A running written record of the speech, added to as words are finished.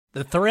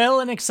The thrill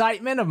and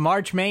excitement of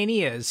March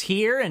Mania is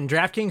here, and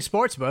DraftKings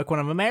Sportsbook, one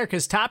of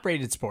America's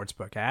top-rated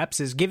sportsbook apps,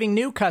 is giving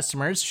new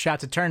customers a shot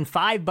to turn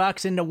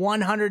 $5 into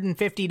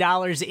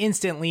 $150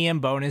 instantly in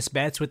bonus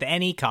bets with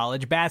any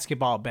college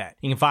basketball bet.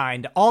 You can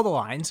find all the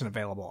lines and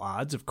available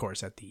odds, of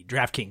course, at the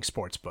DraftKings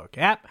Sportsbook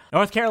app.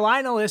 North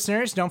Carolina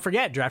listeners, don't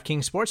forget,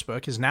 DraftKings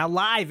Sportsbook is now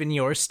live in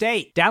your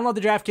state. Download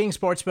the DraftKings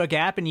Sportsbook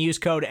app and use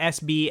code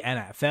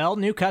SBNFL.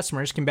 New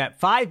customers can bet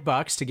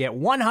 $5 to get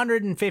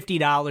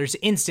 $150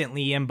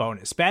 instantly in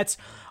bonus bets,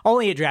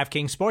 only at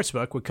DraftKings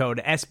Sportsbook with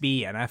code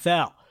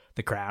SBNFL.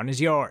 The crown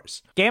is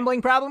yours.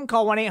 Gambling problem?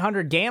 Call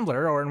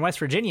 1-800-GAMBLER, or in West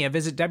Virginia,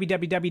 visit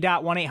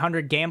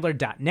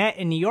www.1800gambler.net.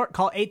 In New York,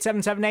 call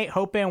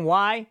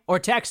 877-8-HOPE-NY or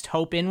text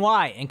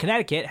HOPE-NY. In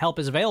Connecticut, help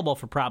is available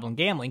for problem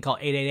gambling. Call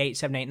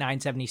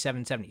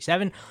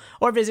 888-789-7777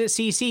 or visit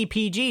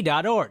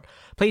ccpg.org.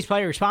 Please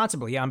play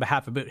responsibly on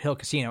behalf of Boot Hill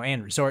Casino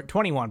and Resort.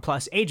 21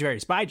 plus, age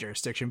varies by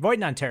jurisdiction. Void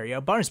in Ontario.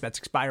 Bonus bets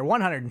expire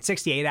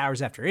 168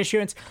 hours after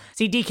issuance.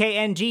 See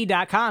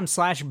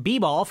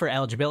dkng.com/bball for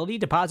eligibility,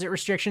 deposit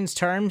restrictions,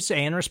 terms,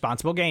 and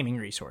responsible gaming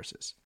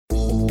resources.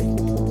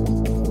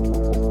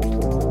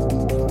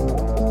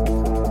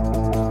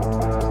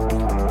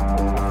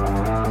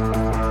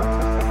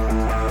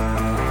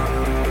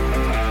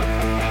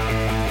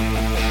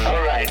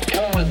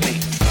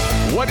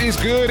 What is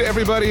good,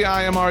 everybody?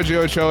 I am RJ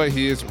Ochoa.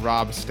 He is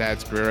Rob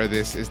Stats Guerrera.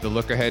 This is the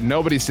Look Ahead.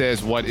 Nobody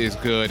says what is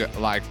good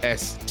like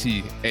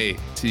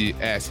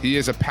S-T-A-T-S. He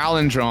is a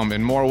palindrome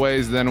in more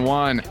ways than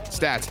one.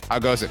 Stats, how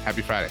goes it?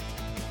 Happy Friday.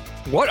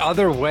 What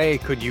other way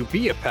could you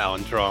be a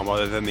palindrome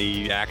other than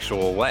the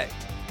actual way?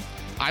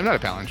 I'm not a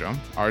palindrome,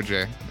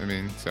 RJ. I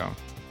mean, so,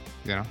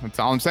 you know, that's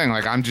all I'm saying.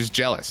 Like, I'm just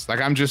jealous.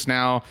 Like, I'm just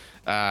now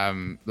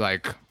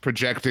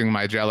projecting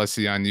my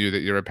jealousy on you that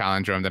you're a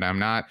palindrome that I'm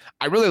not.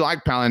 I really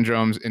like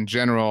palindromes in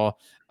general.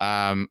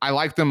 I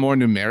like them more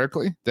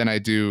numerically than I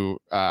do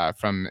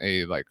from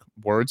a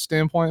word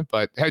standpoint.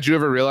 But had you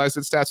ever realized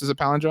that Stats is a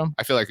palindrome?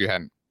 I feel like you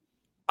hadn't.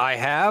 I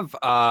have,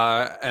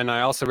 and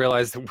I also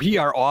realized that we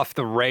are off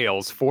the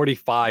rails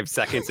 45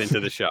 seconds into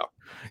the show.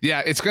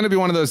 Yeah, it's going to be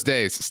one of those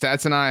days.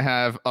 Stats and I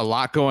have a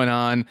lot going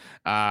on.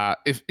 I'm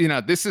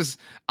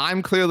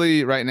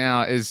clearly right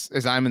now as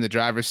I'm in the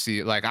driver's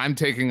seat, like I'm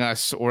taking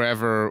us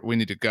wherever we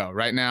need to go.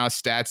 Right now,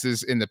 Stats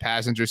is in the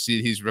passenger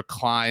seat. He's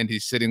reclined.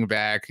 He's sitting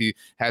back. He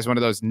has one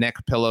of those neck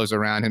pillows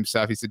around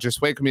himself. He said,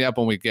 just wake me up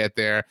when we get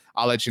there.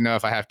 I'll let you know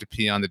if I have to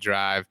pee on the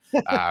drive.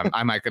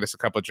 I might get us a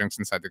couple of drinks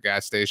inside the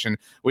gas station.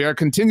 We are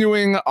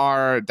continuing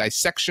our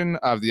dissection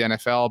of the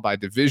NFL by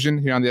division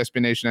here on the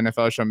SB Nation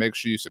NFL Show. Make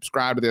sure you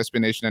subscribe to the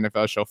SB Nation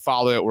NFL Show.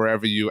 Follow it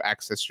wherever you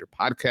access your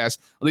podcast.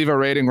 Leave a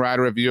rating, write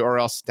a review, or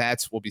else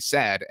Stats will be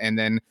sad. And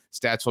then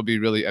Stats will be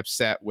really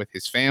upset with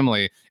his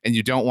family. And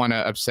you don't want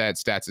to upset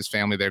Stats'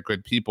 family. They're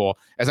good people.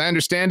 As I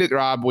understand it,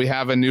 Rob, we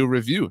have a new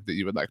review that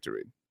you would like to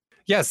read.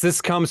 Yes, this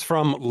comes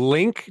from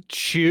Link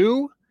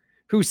Chu,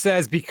 who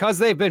says, because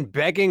they've been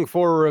begging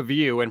for a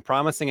review and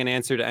promising an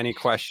answer to any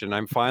question,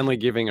 I'm finally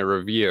giving a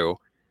review.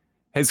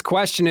 His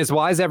question is,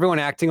 why is everyone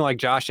acting like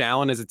Josh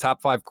Allen is a top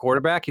 5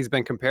 quarterback? He's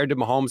been compared to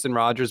Mahomes and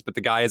Rodgers, but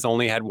the guy has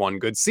only had one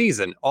good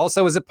season.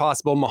 Also, is it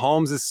possible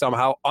Mahomes is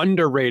somehow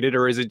underrated,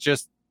 or is it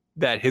just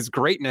that his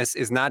greatness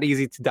is not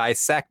easy to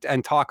dissect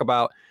and talk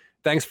about?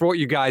 Thanks for what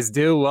you guys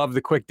do. Love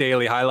the quick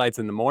daily highlights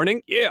in the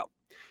morning. Yeah.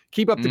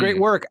 Keep up the great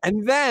work.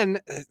 And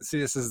then, see,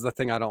 this is the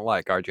thing I don't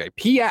like, RJ.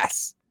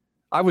 P.S.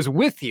 I was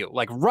with you,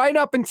 like right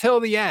up until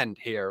the end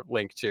here,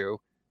 Link to.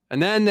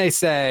 And then they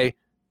say,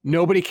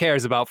 nobody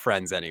cares about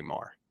Friends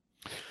anymore.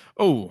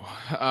 Oh,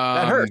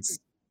 that hurts.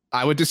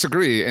 I would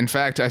disagree. In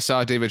fact, I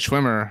saw David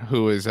Schwimmer,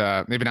 who is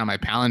maybe not my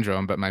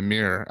palindrome, but my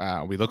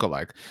mirror. We look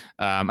alike.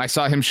 I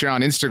saw him share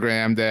on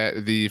Instagram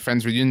that the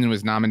Friends reunion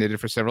was nominated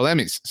for several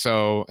Emmys.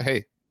 So,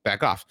 hey,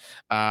 back off.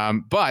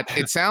 But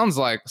it sounds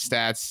like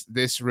Stats,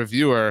 this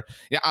reviewer.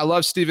 Yeah, I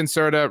love Steven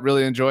Serta.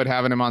 Really enjoyed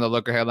having him on the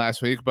Look Ahead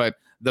last week. But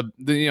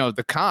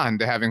the con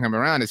to having him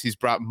around is he's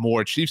brought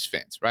more Chiefs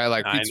fans, right?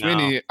 Like Pete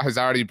Sweeney has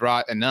already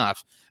brought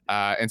enough.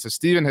 And so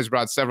Steven has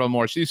brought several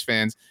more Chiefs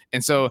fans.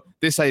 And so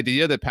this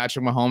idea that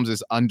Patrick Mahomes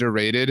is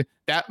underrated,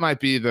 that might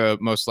be the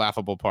most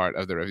laughable part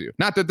of the review.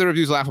 Not that the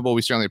review is laughable.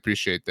 We certainly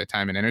appreciate the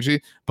time and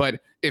energy.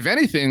 But if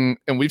anything,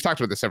 and we've talked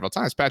about this several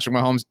times, Patrick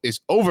Mahomes is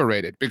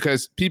overrated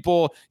because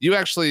you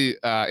actually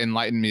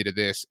enlightened me to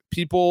this.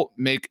 People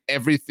make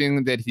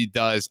everything that he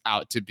does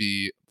out to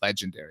be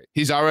legendary.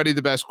 He's already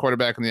the best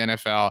quarterback in the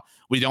NFL.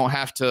 We don't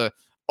have to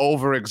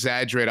over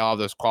exaggerate all of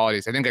those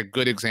qualities. I think a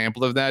good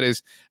example of that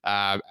is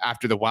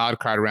after the wild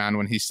card round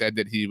when he said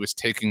that he was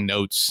taking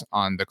notes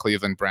on the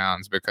Cleveland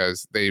Browns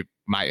because they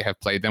might have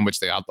played them, which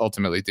they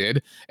ultimately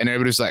did. And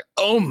everybody's like,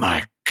 oh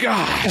my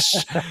gosh,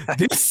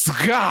 this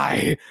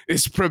guy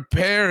is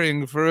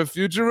preparing for a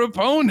future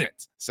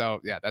opponent.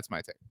 So yeah, that's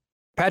my take.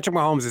 Patrick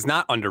Mahomes is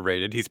not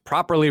underrated. He's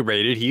properly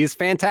rated. He is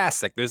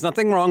fantastic. There's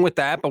nothing wrong with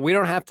that, but we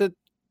don't have to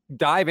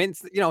dive in.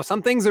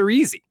 Some things are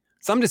easy.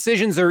 Some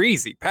decisions are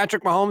easy.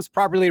 Patrick Mahomes,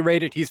 properly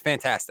rated. He's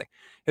fantastic.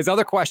 His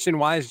other question,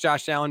 why is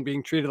Josh Allen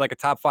being treated like a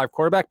top 5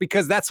 quarterback?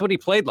 Because that's what he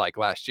played like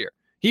last year.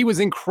 He was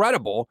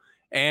incredible.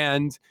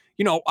 And,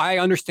 I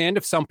understand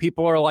if some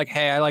people are like,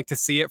 hey, I like to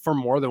see it for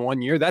more than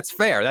 1 year. That's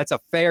fair. That's a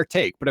fair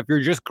take. But if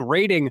you're just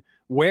grading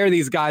where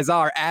these guys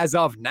are as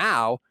of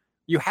now,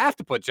 you have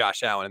to put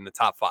Josh Allen in the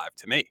top 5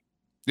 to me.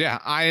 Yeah,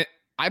 I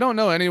don't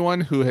know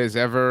anyone who has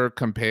ever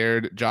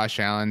compared Josh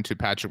Allen to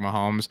Patrick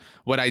Mahomes.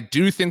 What I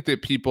do think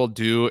that people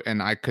do,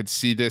 and I could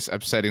see this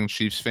upsetting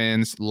Chiefs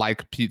fans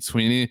like Pete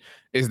Sweeney,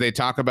 is they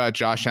talk about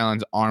Josh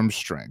Allen's arm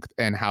strength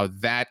and how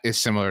that is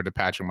similar to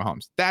Patrick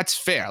Mahomes. That's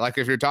fair. Like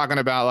if you're talking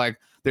about like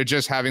they're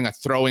just having a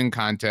throwing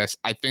contest,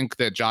 I think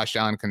that Josh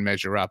Allen can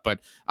measure up. But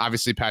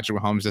obviously Patrick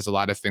Mahomes does a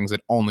lot of things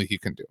that only he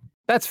can do.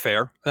 That's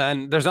fair.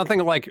 And there's nothing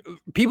like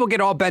people get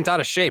all bent out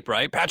of shape,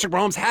 right? Patrick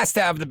Mahomes has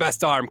to have the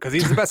best arm because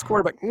he's the best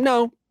quarterback.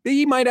 No,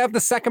 he might have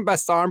the second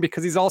best arm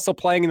because he's also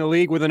playing in the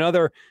league with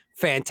another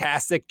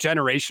fantastic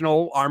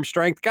generational arm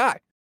strength guy.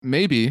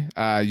 Maybe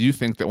you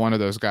think that one of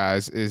those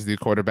guys is the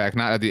quarterback,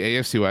 not of the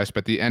AFC West,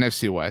 but the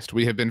NFC West.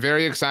 We have been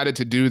very excited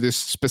to do this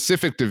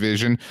specific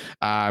division,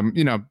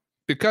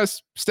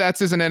 because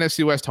Stats is an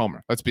NFC West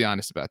homer. Let's be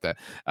honest about that.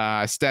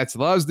 Stats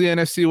loves the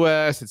NFC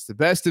West. It's the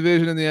best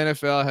division in the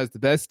NFL, has the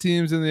best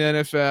teams in the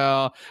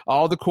NFL.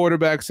 All the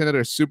quarterbacks in it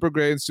are super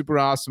great and super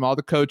awesome. All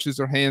the coaches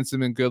are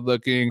handsome and good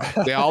looking.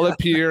 They all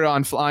appear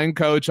on Flying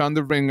Coach, on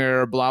The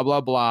Ringer, blah,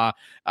 blah, blah.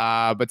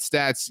 But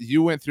Stats,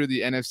 you went through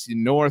the NFC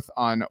North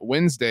on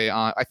Wednesday.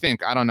 I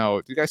don't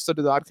know. Do you guys still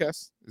do the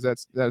Oddcast? Is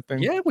that a thing?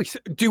 Yeah,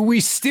 we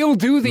still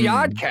do the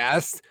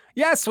Oddcast?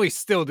 Yes, we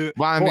still do.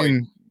 Well, I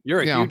mean, you're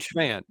a huge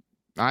fan.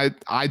 I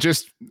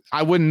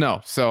wouldn't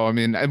know. So, I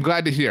mean, I'm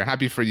glad to hear.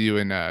 Happy for you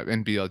in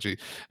BLG.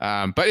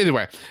 But either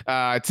way,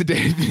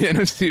 today the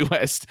NFC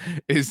West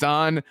is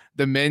on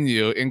the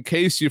menu. In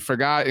case you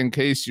forgot, in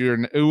case you're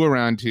new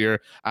around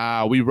here,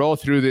 we roll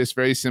through this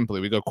very simply.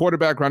 We go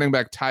quarterback, running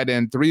back, tight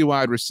end, 3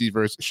 wide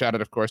receivers, shout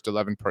out, of course, to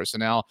 11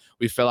 personnel.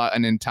 We fill out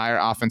an entire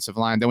offensive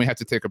line. Then we have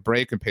to take a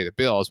break and pay the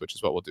bills, which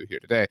is what we'll do here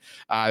today.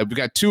 We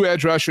got 2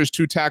 edge rushers,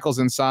 2 tackles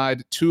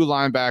inside, 2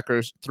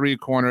 linebackers, 3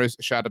 corners,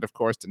 shout out, of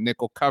course, to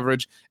nickel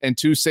coverage, and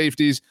 2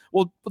 safeties.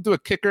 We'll do a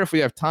kicker if we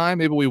have time.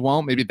 Maybe we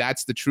won't. Maybe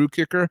that's the true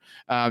kicker.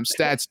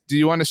 Stats, do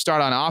you want to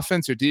start on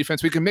offense or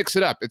defense? We can mix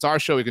it up. It's our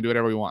show. We can do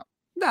whatever we want.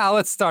 No,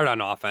 let's start on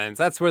offense.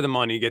 That's where the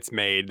money gets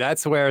made.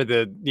 That's where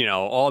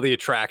all the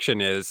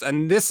attraction is.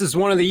 And this is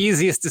one of the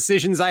easiest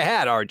decisions I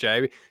had,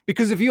 RJ,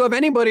 because if you have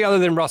anybody other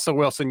than Russell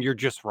Wilson, you're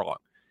just wrong.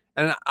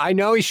 And I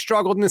know he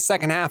struggled in the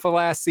second half of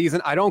last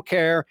season. I don't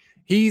care.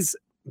 He's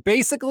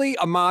basically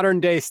a modern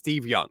day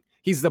Steve Young.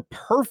 He's the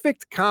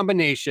perfect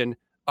combination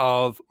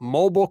of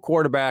mobile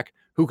quarterback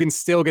who can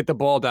still get the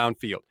ball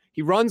downfield.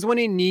 He runs when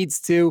he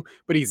needs to,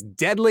 but he's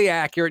deadly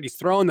accurate. He's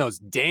throwing those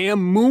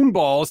damn moon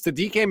balls to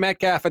DK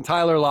Metcalf and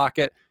Tyler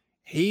Lockett.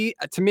 He,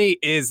 to me,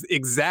 is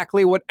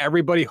exactly what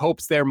everybody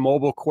hopes their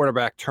mobile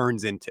quarterback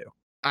turns into.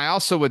 I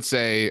also would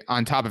say,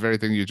 on top of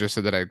everything you just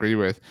said that I agree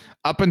with,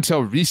 up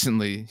until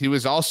recently, he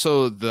was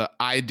also the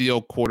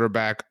ideal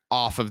quarterback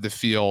off of the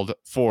field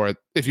for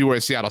if you were a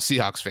Seattle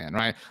Seahawks fan,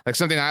 right? Like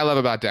something I love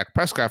about Dak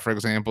Prescott, for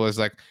example, is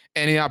like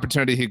any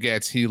opportunity he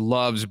gets, he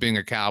loves being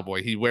a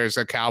Cowboy. He wears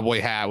a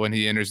cowboy hat when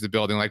he enters the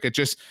building. Like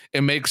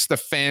it makes the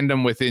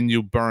fandom within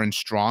you burn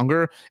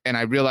stronger. And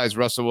I realize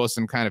Russell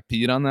Wilson kind of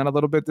peed on that a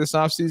little bit this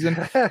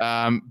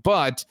offseason.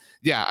 But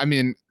yeah, I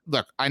mean,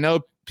 look, I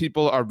know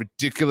people are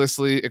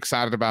ridiculously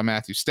excited about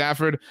Matthew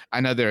Stafford. I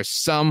know there are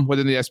some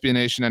within the SB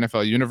Nation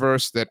NFL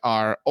universe that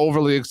are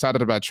overly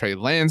excited about Trey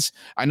Lance.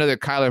 I know that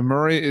Kyler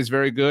Murray is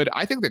very good.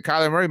 I think that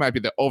Kyler Murray might be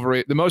the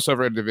most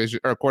overrated division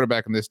or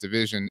quarterback in this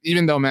division,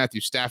 even though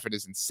Matthew Stafford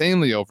is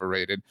insanely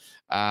overrated.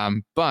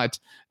 But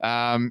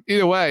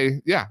either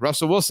way, yeah,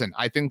 Russell Wilson.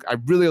 I think I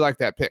really like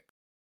that pick.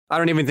 I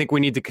don't even think we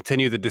need to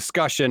continue the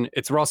discussion.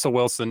 It's Russell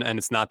Wilson, and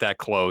it's not that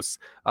close.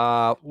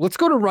 Let's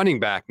go to running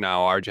back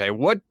now,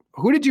 RJ.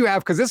 Who did you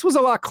have? Because this was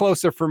a lot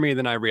closer for me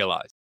than I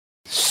realized.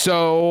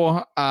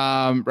 So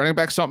running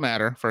backs don't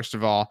matter, first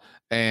of all.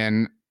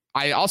 And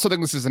I also think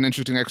this is an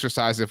interesting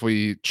exercise if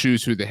we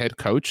choose who the head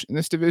coach in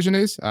this division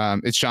is.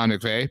 It's Sean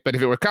McVay. But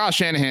if it were Kyle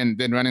Shanahan,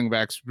 then running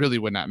backs really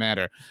would not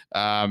matter.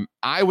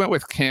 I went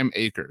with Cam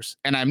Akers.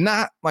 And I'm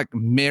not like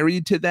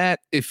married to that.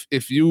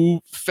 If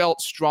you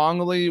felt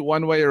strongly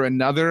one way or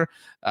another,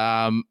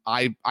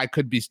 I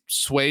could be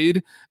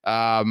swayed.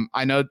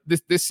 I know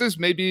this is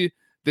maybe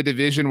the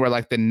division where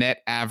like the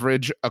net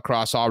average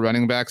across all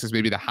running backs is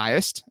maybe the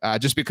highest,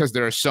 just because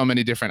there are so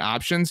many different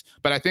options.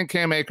 But I think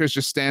Cam Akers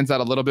just stands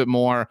out a little bit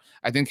more.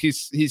 I think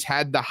he's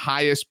had the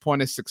highest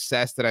point of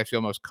success that I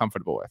feel most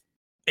comfortable with.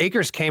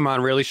 Akers came on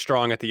really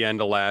strong at the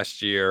end of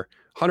last year,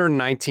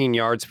 119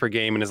 yards per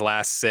game in his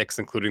last 6,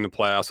 including the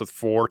playoffs, with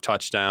 4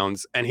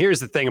 touchdowns. And here's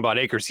the thing about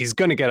Akers. He's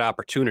going to get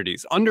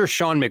opportunities. Under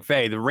Sean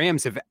McVay, the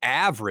Rams have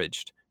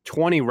averaged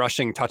 20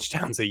 rushing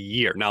touchdowns a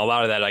year. Now, a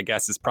lot of that, I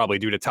guess, is probably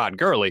due to Todd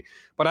Gurley,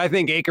 but I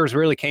think Akers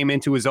really came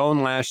into his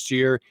own last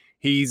year.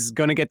 He's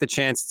going to get the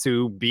chance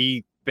to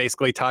be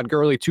basically Todd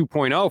Gurley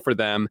 2.0 for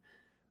them.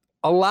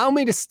 Allow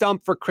me to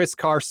stump for Chris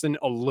Carson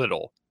a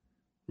little.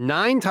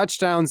 9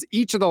 touchdowns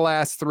each of the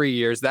last 3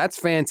 years. That's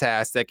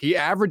fantastic. He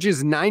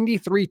averages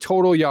 93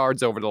 total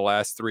yards over the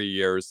last 3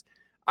 years.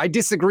 I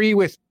disagree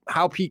with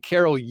how Pete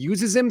Carroll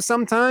uses him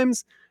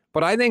sometimes,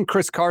 but I think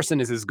Chris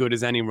Carson is as good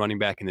as any running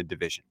back in the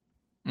division.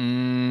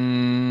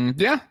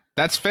 Yeah,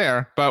 that's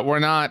fair, but we're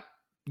not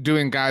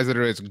doing guys that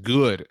are as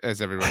good as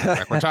every running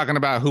back. We're talking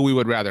about who we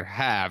would rather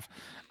have.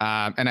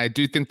 And I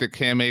do think that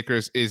Cam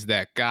Akers is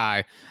that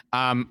guy.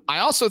 I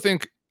also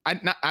think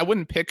I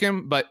wouldn't pick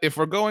him, but if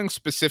we're going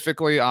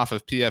specifically off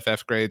of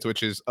PFF grades,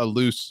 which is a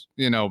loose,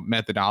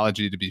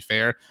 methodology to be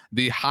fair,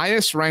 the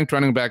highest ranked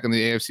running back in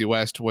the AFC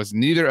West was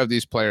neither of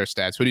these player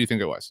stats. Who do you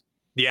think it was?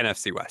 The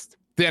NFC West.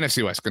 The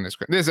NFC West, goodness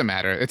gracious. It doesn't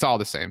matter. It's all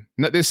the same.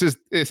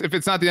 If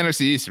it's not the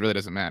NFC East, it really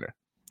doesn't matter.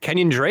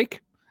 Kenyon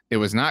Drake? It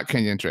was not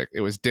Kenyon Drake.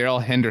 It was Darrell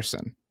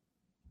Henderson.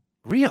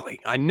 Really?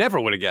 I never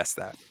would have guessed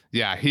that.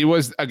 Yeah, he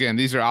was, again,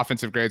 these are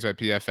offensive grades by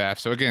PFF.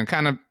 So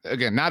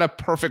again, not a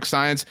perfect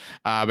science,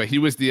 but he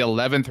was the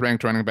 11th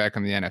ranked running back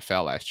in the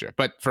NFL last year.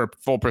 But for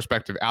full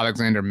perspective,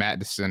 Alexander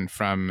Mattison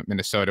from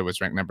Minnesota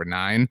was ranked number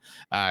 9,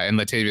 and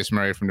Latavius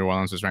Murray from New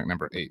Orleans was ranked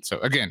number 8. So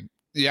again,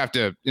 you have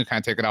to kind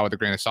of take it out with a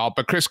grain of salt.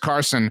 But Chris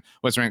Carson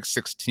was ranked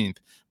 16th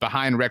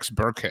behind Rex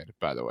Burkhead,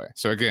 by the way.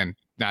 So again,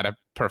 not a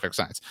perfect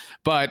science.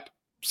 But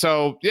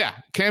so, yeah,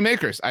 Cam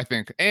Akers, I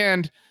think.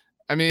 And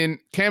I mean,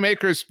 Cam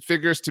Akers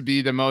figures to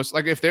be the most,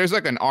 like, if there's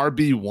like an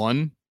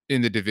RB1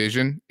 in the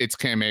division, it's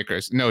Cam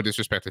Akers. No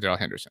disrespect to Darrell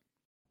Henderson.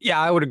 Yeah,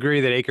 I would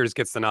agree that Akers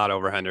gets the nod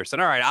over Henderson.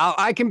 All right,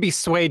 I can be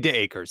swayed to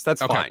Akers.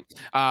 That's okay.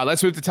 Fine.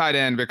 Let's move to tight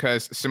end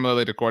because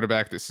similarly to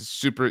quarterback, this is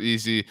super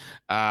easy.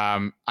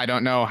 I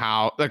don't know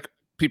how, like,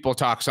 people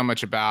talk so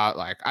much about,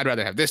 like, I'd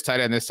rather have this tight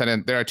end, this tight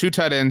end. There are 2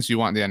 tight ends you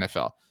want in the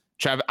NFL.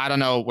 I don't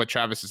know what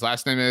Travis's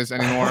last name is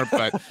anymore,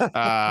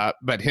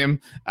 but him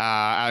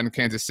out in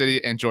Kansas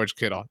City, and George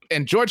Kittle.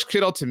 And George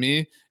Kittle to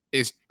me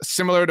is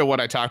similar to what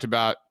I talked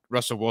about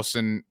Russell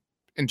Wilson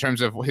in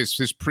terms of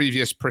his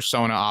previous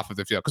persona off of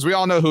the field, because we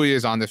all know who he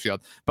is on the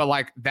field, but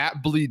like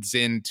that bleeds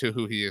into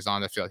who he is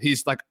on the field.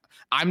 He's like,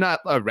 I'm not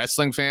a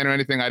wrestling fan or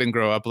anything. I didn't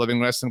grow up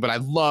living wrestling, but I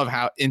love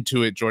how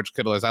into it George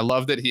Kittle is. I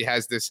love that he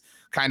has this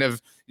kind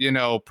of,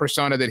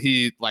 persona that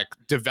he like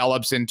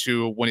develops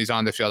into when he's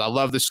on the field. I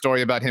love the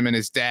story about him and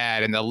his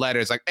dad and the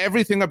letters. Like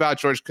everything about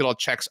George Kittle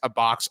checks a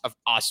box of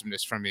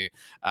awesomeness for me.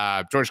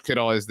 George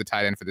Kittle is the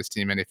tight end for this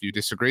team. And if you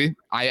disagree,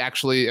 I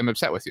actually am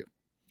upset with you.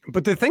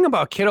 But the thing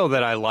about Kittle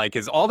that I like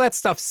is all that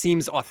stuff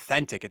seems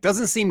authentic. It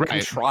doesn't seem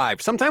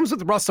contrived. Sometimes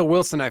with Russell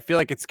Wilson, I feel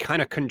like it's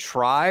kind of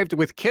contrived.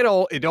 With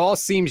Kittle, it all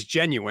seems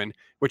genuine,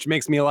 which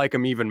makes me like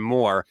him even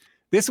more.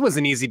 This was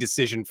an easy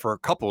decision for a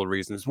couple of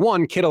reasons.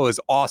 One, Kittle is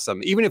awesome.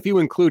 Even if you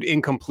include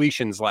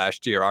incompletions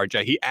last year,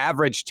 RJ, he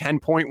averaged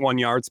 10.1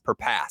 yards per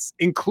pass,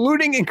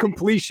 including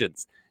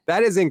incompletions.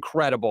 That is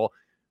incredible.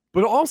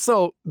 But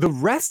also, the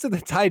rest of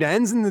the tight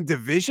ends in the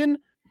division,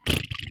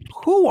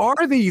 who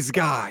are these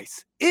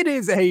guys? It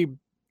is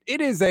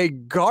a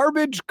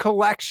garbage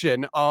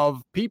collection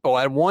of people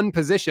at one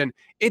position.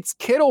 It's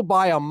Kittle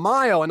by a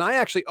mile, and I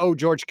actually owe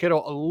George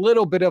Kittle a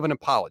little bit of an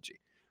apology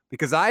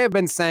because I have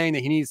been saying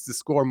that he needs to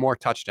score more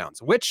touchdowns,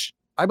 which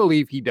I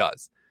believe he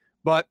does.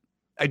 But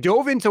I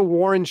dove into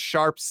Warren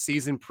Sharp's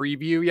season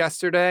preview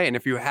yesterday, and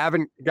if you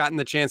haven't gotten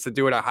the chance to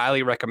do it, I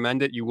highly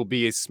recommend it. You will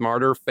be a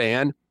smarter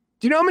fan.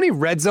 Do you know how many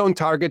red zone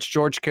targets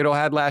George Kittle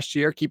had last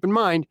year? Keep in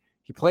mind,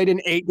 he played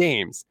in 8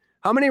 games.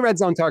 How many red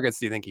zone targets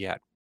do you think he had?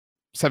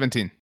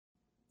 17.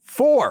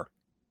 4.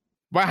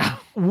 Wow.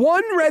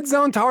 1 red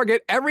zone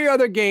target every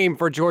other game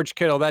for George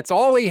Kittle. That's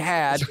all he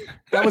had.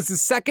 That was the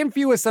second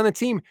fewest on the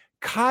team.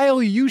 Kyle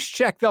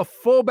Juszczyk, the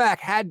fullback,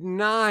 had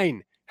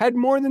 9. Had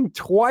more than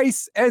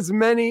twice as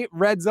many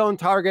red zone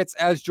targets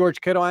as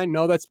George Kittle. I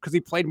know that's because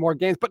he played more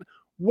games, but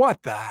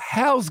what the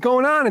hell's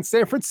going on in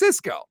San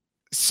Francisco?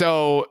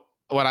 So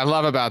what I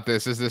love about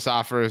this is this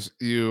offers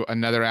you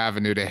another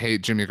avenue to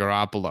hate Jimmy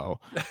Garoppolo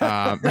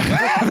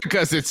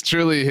because it's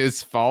truly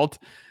his fault.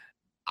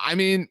 I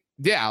mean,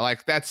 yeah,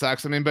 like that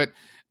sucks. I mean, but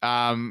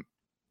I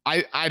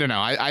don't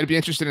know. I'd be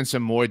interested in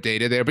some more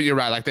data there, but you're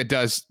right. Like that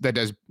does,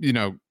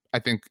 I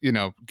think,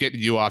 get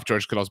you off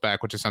George Kittle's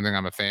back, which is something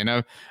I'm a fan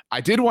of.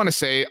 I did want to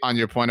say on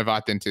your point of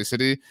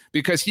authenticity,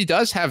 because he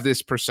does have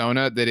this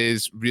persona that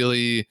is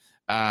really,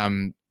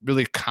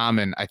 really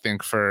common, I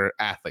think, for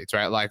athletes,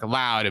 right? Like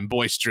loud and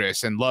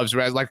boisterous and loves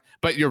res. Like,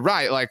 but you're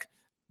right. Like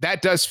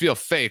that does feel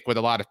fake with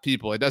a lot of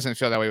people. It doesn't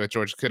feel that way with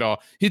George Kittle.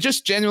 He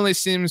just genuinely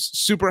seems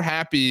super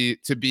happy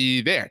to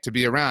be there, to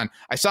be around.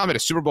 I saw him at a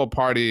Super Bowl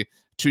party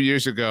 2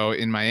 years ago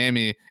in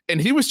Miami,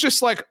 and he was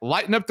just like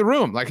lighting up the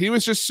room. Like he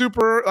was just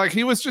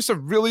he was just a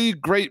really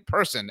great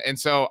person. And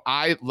so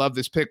I love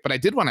this pick, but I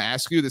did want to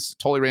ask you this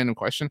totally random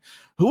question.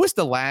 Who was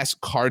the last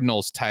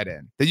Cardinals tight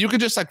end that you could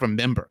just like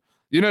remember?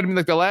 You know what I mean?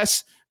 Like the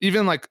last,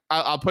 even like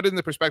I'll put it in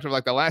the perspective,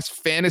 like the last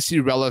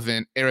fantasy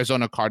relevant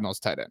Arizona Cardinals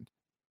tight end.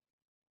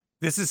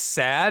 This is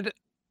sad.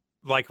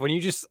 Like when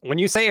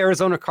you say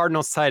Arizona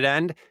Cardinals tight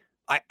end,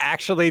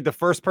 the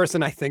first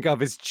person I think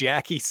of is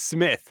Jackie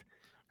Smith.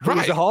 Who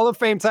was a Hall of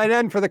Fame tight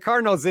end for the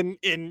Cardinals in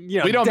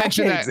we don't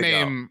mention that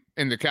name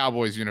in the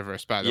Cowboys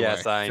universe, by the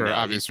way, for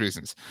obvious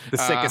reasons. The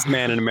sickest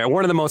man in America.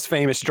 One of the most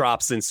famous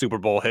drops in Super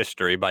Bowl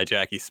history by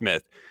Jackie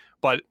Smith.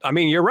 But I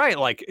mean, you're right.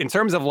 Like in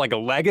terms of like a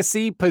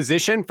legacy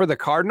position for the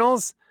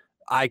Cardinals,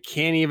 I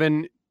can't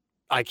even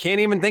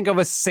think of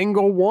a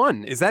single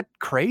one. Is that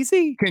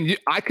crazy?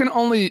 I can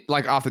only,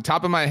 like, off the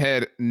top of my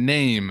head,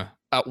 name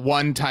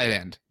one tight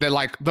end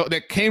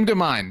that came to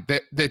mind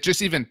that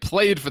just even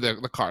played for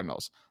the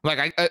Cardinals.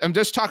 Like I'm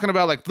just talking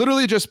about, like,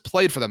 literally just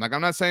played for them. Like,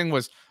 I'm not saying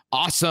was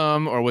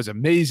awesome or was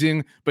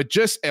amazing, but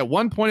just at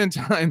one point in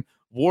time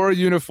wore a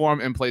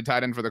uniform and played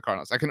tight end for the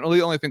Cardinals. I can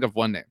only think of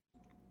one name.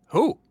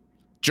 Who?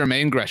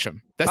 Jermaine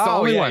Gresham. That's the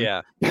only one.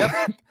 Yeah.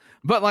 Yep.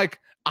 But like,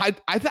 I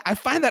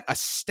find that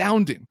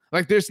astounding.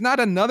 Like, there's not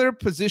another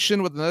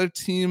position with another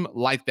team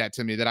like that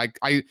to me that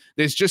I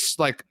there's just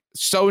like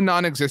so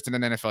non-existent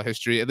in NFL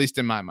history, at least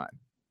in my mind.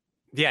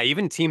 Yeah,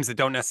 even teams that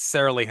don't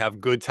necessarily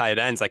have good tight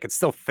ends, I could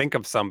still think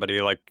of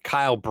somebody like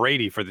Kyle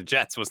Brady for the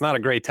Jets. Was not a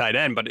great tight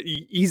end, but it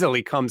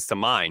easily comes to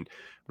mind.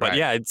 But Right.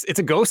 yeah, it's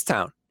a ghost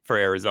town for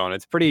Arizona.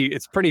 It's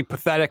pretty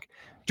pathetic.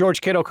 George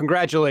Kittle,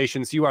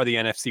 congratulations. You are the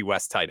NFC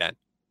West tight end.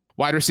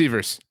 Wide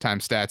receivers, time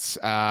stats.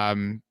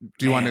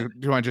 Do you want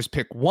to just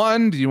pick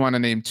one? Do you want to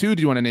name two?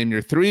 Do you want to name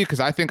your three? Because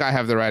I think I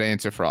have the right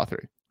answer for all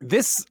three.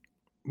 This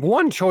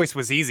one choice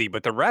was easy,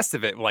 but the rest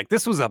of it, like,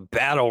 this was a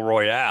battle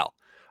royale.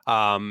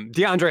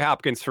 DeAndre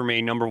Hopkins for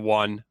me, number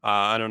one.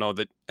 I don't know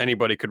that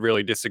anybody could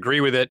really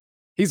disagree with it.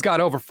 He's got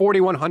over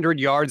 4,100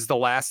 yards the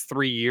last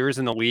 3 years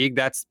in the league.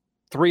 That's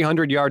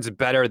 300 yards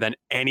better than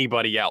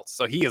anybody else.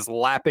 So he is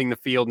lapping the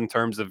field in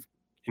terms of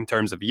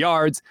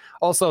yards.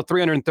 Also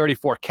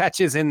 334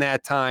 catches in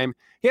that time.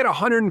 He had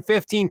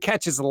 115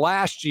 catches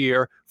last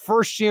year,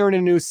 first year in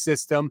a new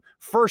system,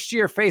 first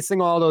year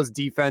facing all those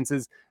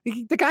defenses.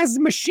 The guy's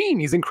a machine.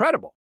 He's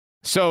incredible.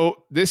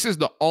 So this is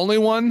the only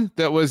one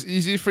that was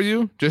easy for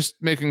you? Just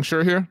making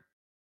sure here.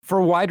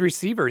 For wide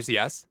receivers,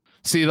 yes.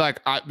 See, like,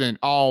 I mean,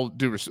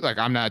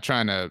 I'm not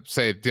trying to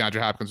say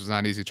DeAndre Hopkins was not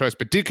an easy choice,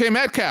 but DK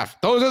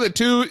Metcalf, those are the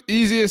two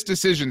easiest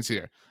decisions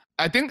here.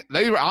 I think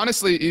they were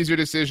honestly easier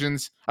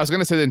decisions. I was going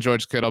to say than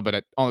George Kittle, but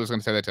I only was going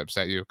to say that to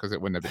upset you because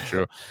it wouldn't have been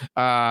true.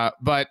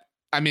 But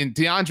I mean,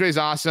 DeAndre's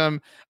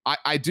awesome.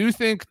 I do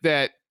think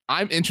that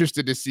I'm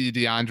interested to see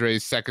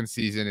DeAndre's second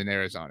season in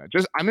Arizona.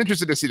 I'm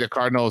interested to see the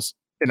Cardinals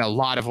in a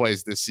lot of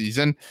ways this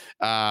season.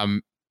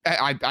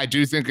 I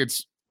do think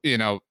it's,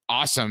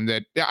 awesome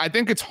that I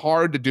think it's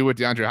hard to do what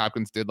DeAndre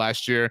Hopkins did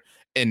last year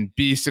and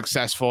be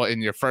successful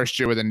in your first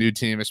year with a new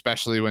team,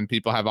 especially when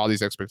people have all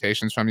these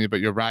expectations from you. But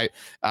you're right.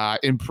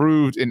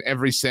 Improved in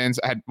every sense.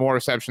 Had more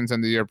receptions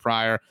than the year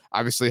prior.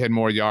 Obviously had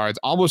more yards,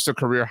 almost a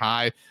career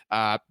high.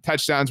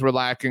 Touchdowns were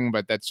lacking,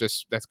 but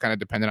that's kind of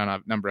dependent on a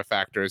number of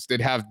factors.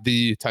 Did have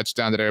the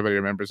touchdown that everybody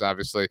remembers,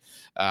 obviously.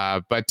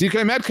 But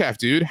DK Metcalf,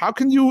 dude, how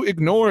can you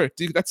ignore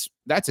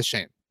that's a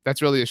shame. That's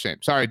really a shame.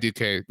 Sorry,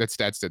 DK, that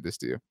Stats did this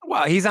to you.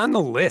 Well, he's on the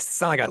list. It's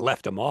not like I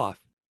left him off.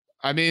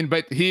 I mean,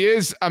 but he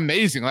is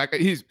amazing. Like,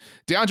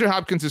 DeAndre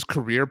Hopkins'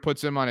 career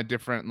puts him on a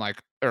different,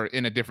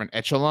 in a different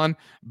echelon,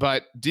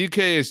 but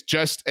DK is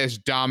just as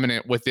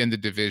dominant within the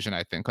division,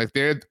 I think. Like,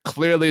 they're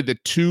clearly the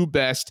two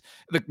best.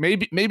 Like,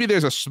 maybe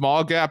there's a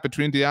small gap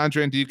between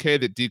DeAndre and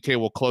DK that DK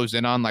will close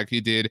in on, like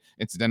he did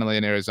incidentally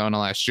in Arizona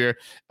last year.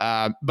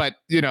 But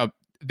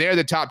they're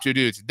the top two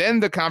dudes. Then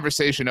the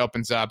conversation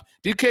opens up.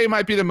 DK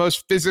might be the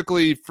most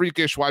physically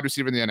freakish wide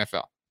receiver in the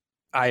NFL.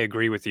 I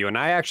agree with you. And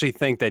I actually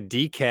think that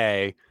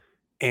DK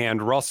and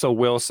Russell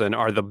Wilson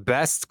are the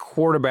best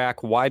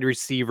quarterback wide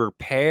receiver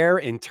pair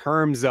in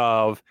terms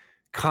of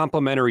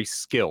complementary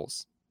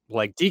skills.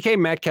 Like, DK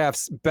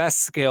Metcalf's best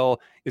skill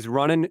is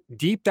running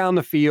deep down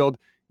the field,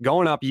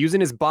 going up,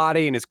 using his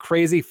body and his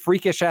crazy,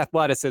 freakish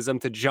athleticism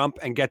to jump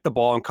and get the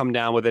ball and come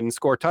down with it and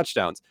score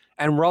touchdowns.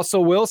 And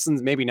Russell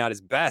Wilson's maybe not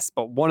his best,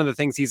 but one of the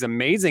things he's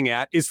amazing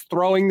at is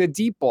throwing the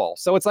deep ball.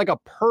 So it's like a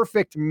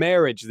perfect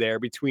marriage there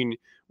between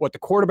what the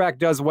quarterback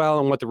does well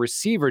and what the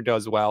receiver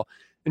does well.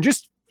 And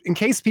just in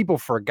case people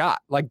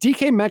forgot, like,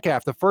 DK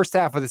Metcalf, the first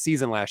half of the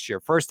season last year,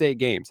 first 8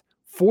 games,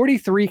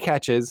 43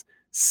 catches,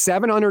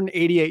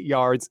 788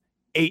 yards,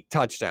 8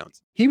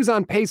 touchdowns. He was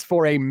on pace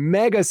for a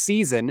mega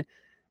season.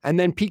 And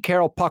then Pete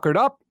Carroll puckered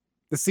up.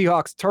 The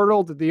Seahawks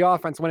turtled. The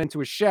offense went into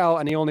a shell,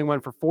 and he only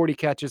went for 40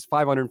 catches,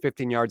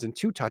 515 yards, and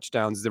 2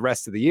 touchdowns the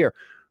rest of the year.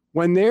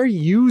 When they're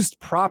used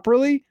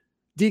properly,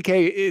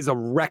 DK is a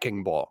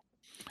wrecking ball.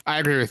 I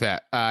agree with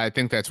that. I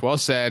think that's well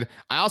said.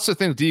 I also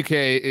think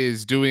DK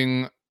is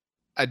doing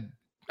I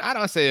don't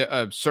want to say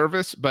a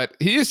service, but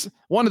he is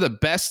one of the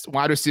best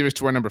wide receivers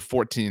to wear number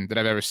 14 that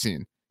I've ever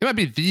seen. He might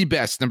be the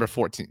best number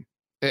 14.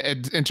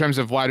 In terms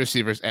of wide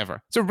receivers ever.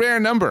 It's a rare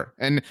number.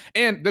 And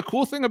the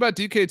cool thing about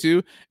DK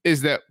too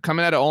is that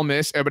coming out of Ole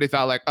Miss, everybody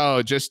thought like,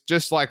 oh,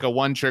 just like a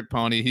one-trick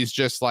pony. He's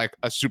just like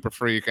a super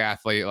freak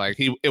athlete. Like,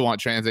 it won't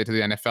translate to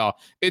the NFL.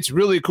 It's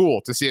really cool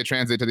to see it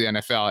translate to the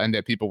NFL and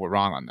that people were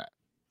wrong on that.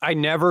 I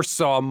never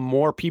saw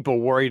more people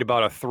worried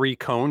about a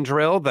 3-cone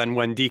drill than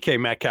when DK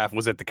Metcalf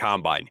was at the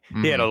combine.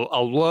 Mm-hmm. He had a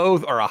low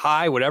or a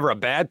high, whatever, a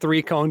bad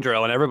 3-cone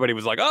drill, and everybody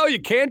was like, oh,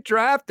 you can't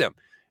draft him.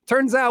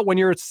 Turns out when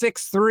you're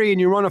 6'3"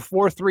 and you run a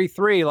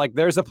 4.33, like,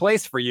 there's a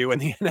place for you in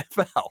the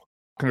NFL.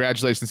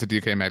 Congratulations to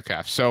DK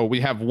Metcalf. So we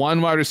have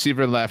one wide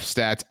receiver left.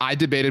 Stats. I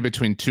debated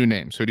between two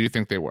names. Who do you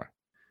think they were?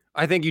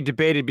 I think you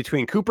debated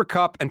between Cooper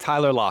Kupp and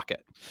Tyler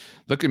Lockett.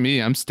 Look at me.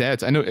 I'm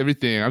stats. I know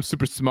everything. I'm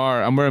super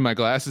smart. I'm wearing my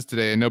glasses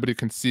today and nobody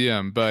can see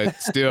them, but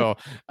still.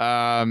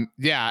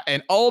 Yeah.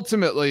 And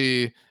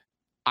ultimately,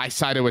 I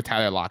sided with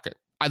Tyler Lockett.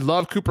 I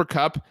love Cooper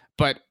Kupp,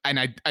 and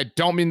I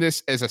don't mean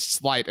this as a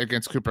slight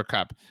against Cooper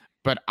Kupp,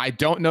 but I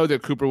don't know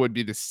that Cooper would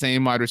be the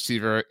same wide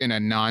receiver in a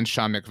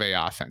non-Sean McVay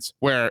offense,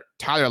 where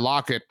Tyler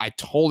Lockett, I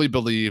totally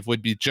believe,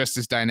 would be just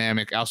as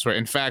dynamic elsewhere.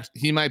 In fact,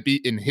 he might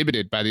be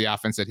inhibited by the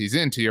offense that he's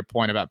in, to your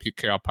point about Pete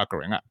Carroll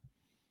puckering up.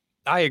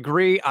 I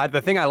agree.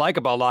 The thing I like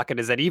about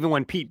Lockett is that even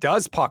when Pete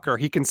does pucker,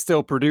 he can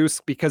still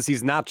produce because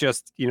he's not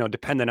just,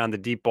 dependent on the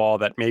deep ball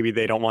that maybe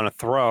they don't want to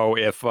throw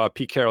if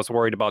Pete Carroll's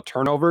worried about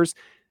turnovers.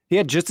 He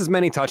had just as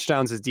many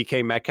touchdowns as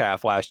DK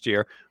Metcalf last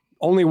year.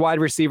 Only wide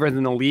receivers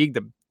in the league.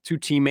 The two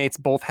teammates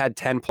both had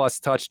 10-plus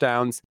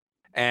touchdowns.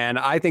 And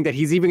I think that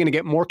he's even going to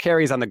get more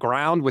carries on the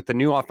ground with the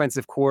new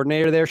offensive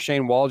coordinator there,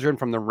 Shane Waldron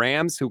from the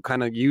Rams, who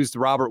kind of used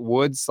Robert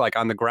Woods like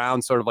on the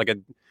ground, sort of like a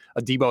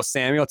Deebo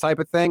Samuel type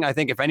of thing. I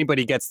think if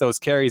anybody gets those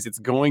carries, it's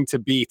going to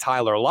be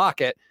Tyler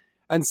Lockett.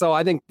 And so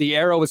I think the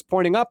arrow is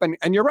pointing up. And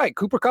you're right,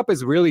 Cooper Kupp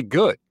is really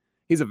good.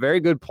 He's a very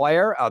good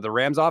player. The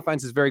Rams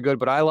offense is very good,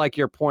 but I like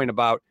your point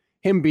about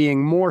him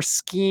being more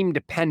scheme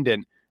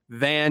dependent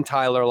than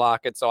Tyler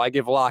Lockett. So I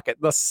give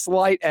Lockett the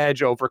slight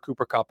edge over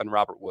Cooper Kupp and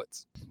Robert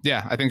Woods.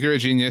 Yeah, I think you're a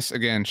genius.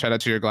 Again, shout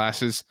out to your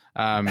glasses.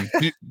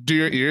 Do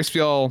your ears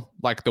feel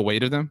like the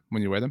weight of them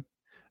when you wear them?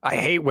 I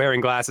hate wearing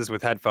glasses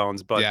with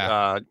headphones,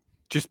 but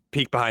just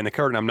peek behind the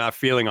curtain. I'm not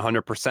feeling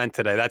 100%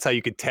 today. That's how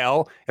you could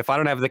tell. If I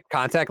don't have the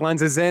contact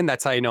lenses in,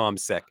 that's how you know I'm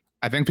sick.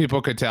 I think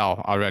people could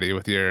tell already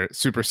with your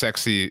super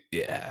sexy,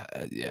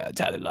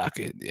 Tyler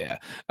Lockett,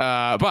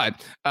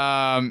 but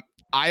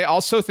I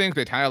also think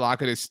that Tyler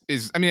Lockett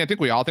is. I mean, I think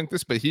we all think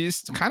this, but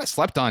he's kind of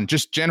slept on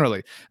just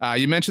generally.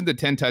 You mentioned the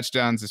 10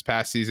 touchdowns this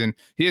past season.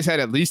 He has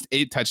had at least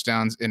 8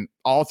 touchdowns in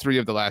all 3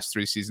 of the last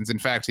 3 seasons. In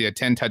fact, he had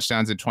 10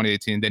 touchdowns in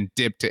 2018, then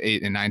dipped to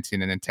 8 in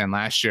 19, and then 10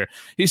 last year.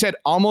 He's had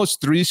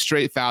almost 3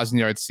 straight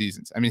 1,000-yard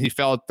seasons. I mean, he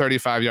fell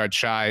 35 yards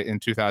shy in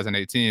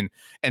 2018,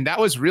 and that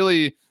was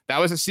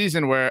a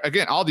season where,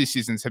 again, all these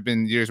seasons have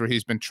been years where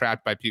he's been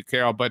trapped by Pete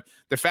Carroll. But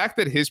the fact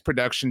that his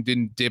production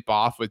didn't dip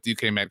off with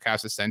DK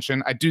Metcalf's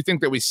ascension, I do think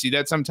that we see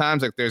that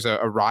sometimes, like there's a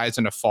rise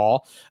and a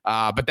fall.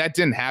 But that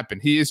didn't happen.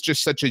 He is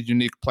just such a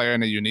unique player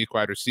and a unique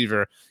wide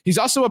receiver. He's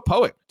also a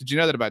poet. Did you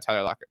know that about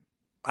Tyler Lockett?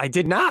 I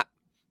did not.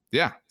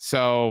 Yeah.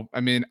 So,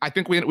 I mean, I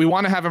think we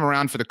want to have him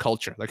around for the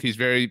culture. Like, he's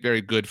very, very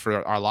good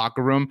for our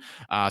locker room.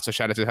 So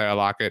shout out to Tyler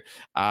Lockett.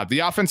 The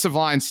offensive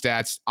line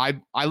stats,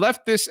 I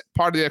left this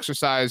part of the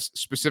exercise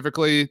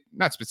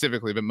not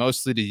specifically, but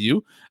mostly to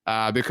you,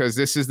 because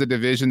this is the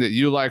division that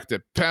you like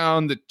to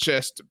pound the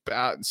chest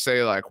about and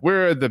say, like,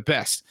 we're the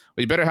best.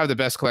 Well, you better have the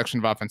best collection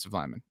of offensive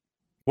linemen.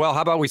 Well,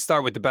 how about we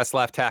start with the best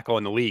left tackle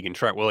in the league in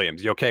Trent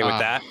Williams? You okay with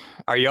that?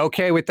 Are you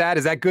okay with that?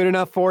 Is that good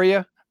enough for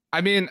you? I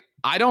mean,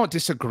 I don't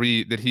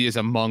disagrate that he is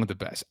among the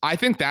best. I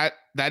think that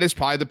is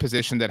probably the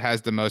position that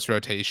has the most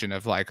rotation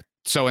of, like,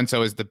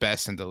 so-and-so is the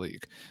best in the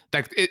league.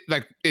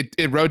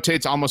 It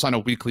rotates almost on a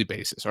weekly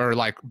basis or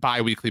like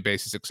bi-weekly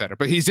basis, et cetera.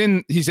 But he's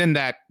in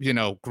that,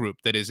 group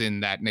that is in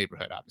that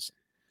neighborhood, obviously.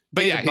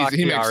 But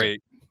he makes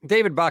it.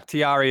 David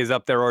Bakhtiari is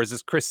up there, or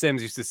as Chris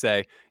Sims used to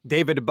say,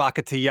 David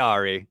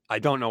Bakhtiari. I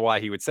don't know why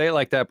he would say it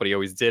like that, but he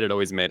always did. It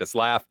always made us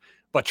laugh.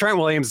 But Trent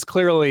Williams is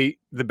clearly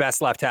the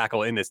best left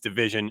tackle in this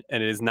division,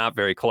 and it is not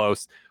very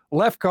close.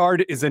 Left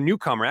guard is a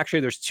newcomer. Actually,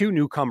 there's 2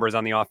 newcomers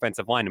on the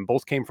offensive line, and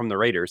both came from the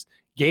Raiders.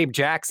 Gabe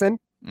Jackson,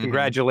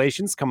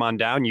 congratulations. Come on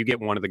down. You get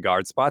one of the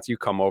guard spots. You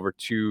come over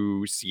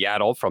to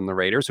Seattle from the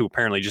Raiders, who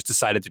apparently just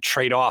decided to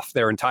trade off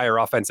their entire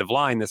offensive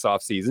line this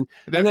offseason.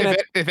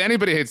 If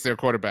anybody hates their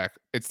quarterback,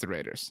 it's the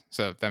Raiders.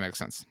 So that makes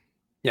sense.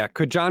 Yeah.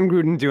 Could John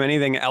Gruden do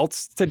anything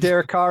else to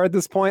Derek Carr at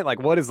this point?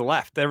 Like, what is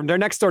left? They're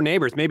next door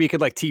neighbors. Maybe he could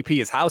TP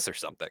his house or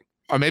something.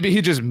 Or maybe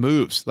he just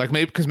moves.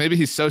 Because maybe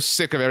he's so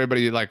sick of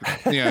everybody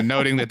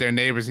noting that they're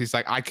neighbors. He's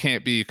like, I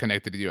can't be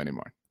connected to you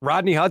anymore.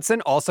 Rodney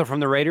Hudson, also from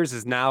the Raiders,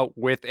 is now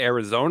with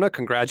Arizona.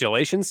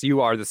 Congratulations.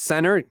 You are the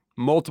center,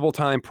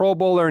 multiple-time Pro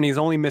Bowler, and he's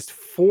only missed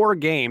 4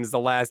 games the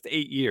last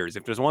 8 years.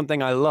 If there's one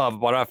thing I love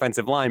about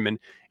offensive linemen,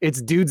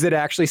 it's dudes that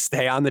actually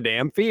stay on the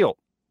damn field.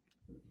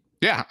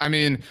 Yeah, I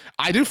mean,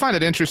 I do find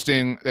it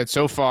interesting that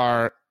so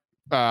far,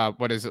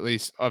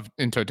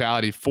 in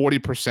totality,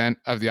 40%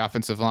 of the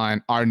offensive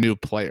line are new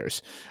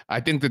players. I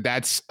think that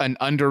that's an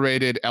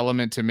underrated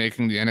element to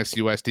making the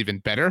NFC West even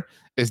better,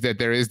 is that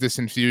there is this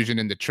infusion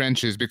in the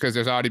trenches because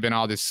there's already been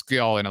all this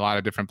skill in a lot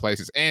of different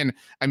places. And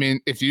I mean,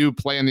 if you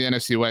play in the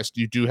NFC West,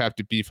 you do have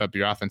to beef up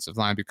your offensive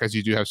line because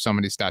you do have so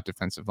many stout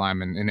defensive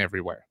linemen in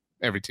every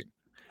team.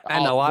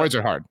 And words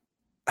are hard.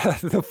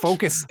 The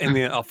focus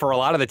for a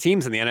lot of the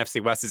teams in the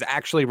NFC West is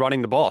actually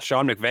running the ball.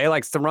 Sean McVay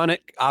likes to run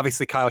it.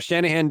 Obviously, Kyle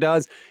Shanahan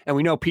does. And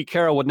we know Pete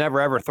Carroll would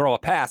never, ever throw a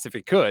pass if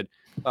he could.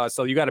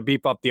 So you got to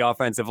beef up the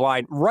offensive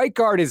line. Right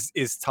guard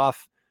is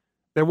tough.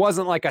 There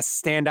wasn't like a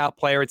standout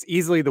player. It's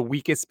easily the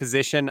weakest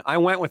position. I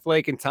went with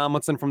Laken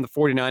Tomlinson from the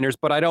 49ers,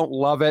 but I don't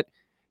love it.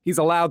 He's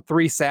allowed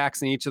 3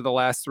 sacks in each of the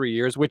last 3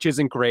 years, which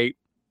isn't great,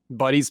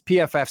 but he's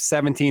PFF's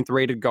 17th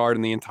rated guard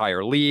in the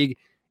entire league.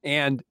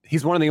 And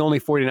he's one of the only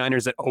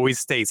 49ers that always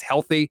stays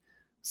healthy.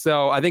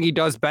 So I think he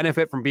does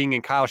benefit from being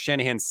in Kyle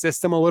Shanahan's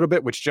system a little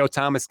bit, which Joe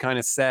Thomas kind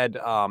of said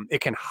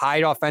it can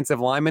hide offensive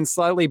linemen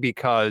slightly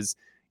because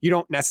you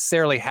don't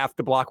necessarily have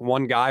to block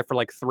one guy for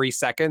like 3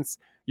 seconds.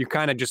 You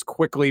kind of just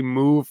quickly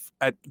move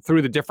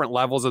through the different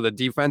levels of the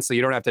defense. So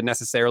you don't have to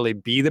necessarily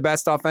be the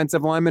best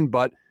offensive lineman,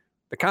 but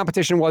the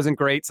competition wasn't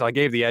great. So I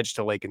gave the edge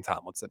to Laken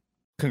Tomlinson.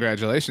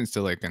 Congratulations to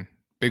Laken.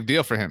 Big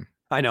deal for him.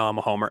 I know, I'm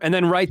a homer. And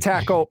then right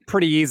tackle,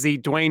 pretty easy.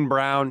 Dwayne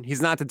Brown. He's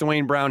not the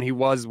Dwayne Brown he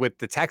was with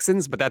the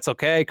Texans, but that's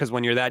okay because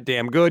when you're that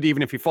damn good,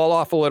 even if you fall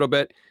off a little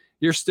bit,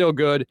 you're still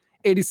good.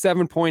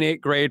 87.8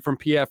 grade from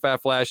PFF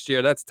last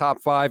year. That's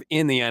top 5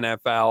 in the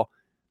NFL.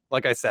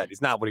 Like I said,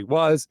 he's not what he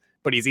was,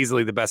 but he's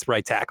easily the best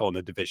right tackle in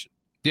the division.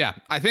 Yeah,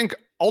 I think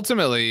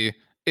ultimately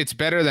it's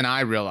better than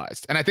I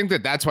realized. And I think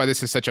that that's why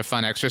this is such a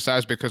fun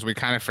exercise, because we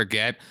kind of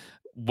forget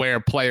where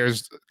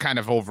players kind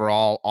of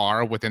overall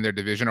are within their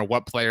division, or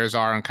what players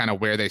are and kind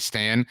of where they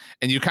stand.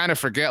 And you kind of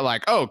forget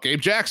like, oh, Gabe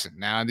Jackson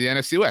now in the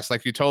NFC West.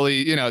 Like you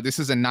totally, this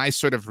is a nice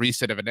sort of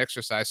reset of an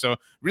exercise. So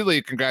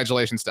really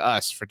congratulations to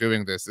us for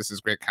doing this. This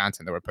is great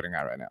content that we're putting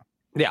out right now.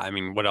 Yeah, I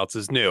mean, what else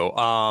is new?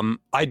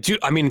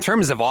 In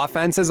terms of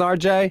offenses,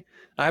 RJ,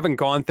 I haven't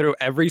gone through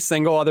every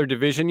single other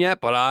division yet,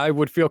 but I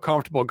would feel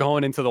comfortable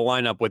going into the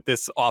lineup with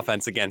this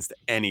offense against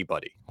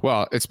anybody.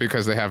 Well, it's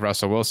because they have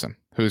Russell Wilson,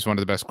 who's one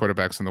of the best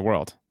quarterbacks in the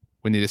world.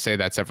 We need to say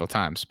that several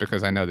times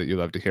because I know that you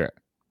love to hear it.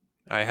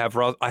 I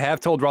have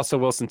told Russell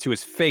Wilson to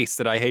his face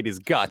that I hate his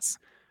guts,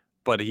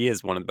 but he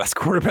is one of the best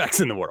quarterbacks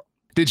in the world.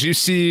 Did you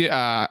see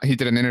he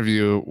did an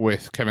interview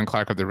with Kevin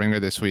Clark of The Ringer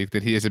this week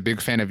that he is a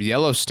big fan of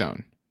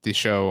Yellowstone, the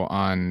show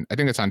on, I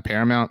think it's on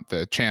Paramount,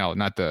 the channel,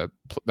 not the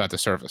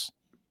service.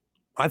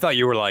 I thought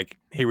you were like,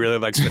 he really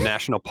likes the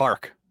national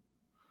park.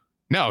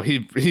 No,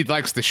 he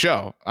likes the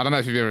show. I don't know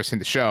if you've ever seen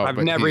the show. I've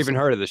never even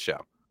heard of the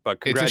show,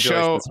 but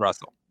congratulations,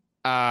 Russell.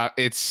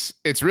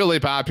 It's really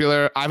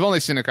popular. I've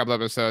only seen a couple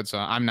episodes, so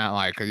I'm not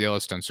like a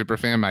Yellowstone super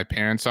fan. My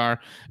parents are,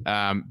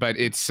 but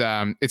it's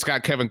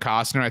got Kevin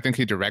Costner. I think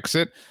he directs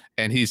it,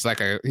 and he's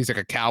like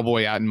a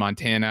cowboy out in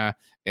Montana.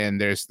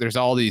 And there's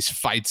all these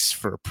fights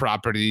for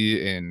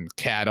property and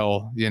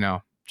cattle,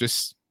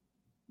 just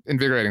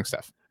invigorating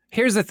stuff.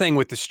 Here's the thing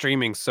with the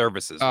streaming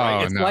services,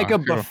 right? It's like a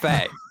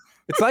buffet.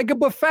 It's like a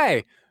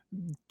buffet.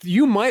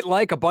 You might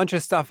like a bunch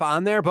of stuff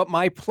on there, but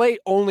my plate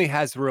only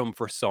has room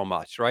for so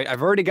much, right?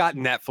 I've already got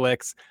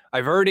Netflix.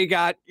 I've already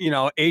got,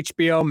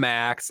 HBO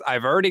Max.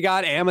 I've already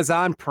got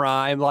Amazon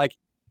Prime. Like,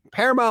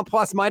 Paramount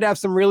Plus might have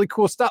some really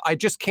cool stuff. I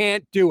just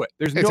can't do it.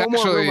 There's no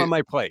more room on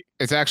my plate.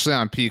 It's actually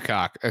on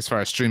Peacock as far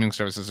as streaming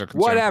services are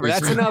concerned. Whatever.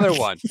 That's another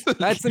one.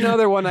 That's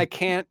another one I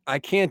can't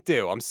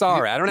do. I'm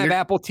sorry. I don't have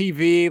Apple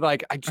TV.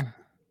 Like,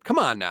 come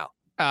on now.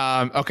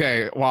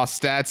 Okay. While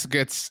Stats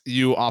gets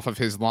you off of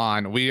his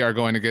lawn, we are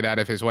going to get out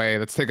of his way.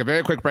 Let's take a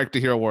very quick break to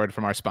hear a word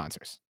from our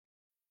sponsors.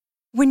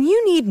 When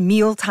you need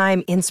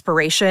mealtime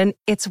inspiration,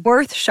 it's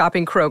worth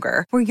shopping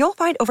Kroger, where you'll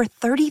find over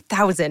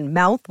 30,000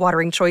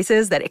 mouth-watering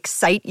choices that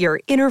excite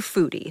your inner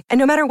foodie. And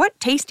no matter what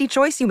tasty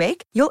choice you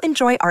make, you'll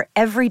enjoy our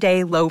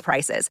everyday low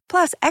prices,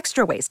 plus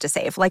extra ways to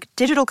save, like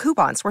digital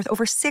coupons worth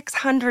over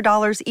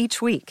 $600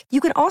 each week. You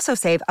can also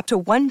save up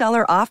to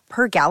 $1 off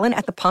per gallon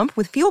at the pump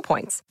with fuel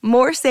points.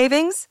 More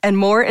savings and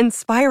more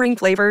inspiring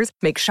flavors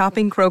make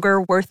shopping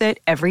Kroger worth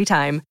it every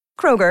time.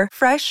 Kroger,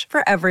 fresh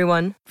for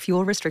everyone.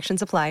 Fuel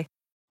restrictions apply.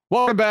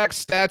 Welcome back.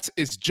 Stats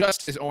is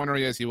just as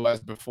ornery as he was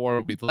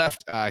before we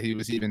left. He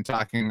was even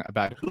talking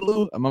about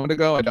Hulu a moment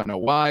ago. I don't know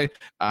why.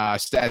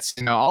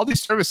 Stats, all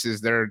these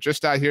services, they're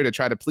just out here to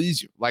try to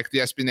please you, like the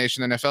SB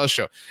Nation NFL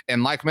show.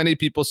 And like many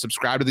people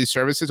subscribe to these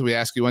services, we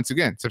ask you once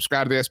again,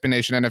 subscribe to the SB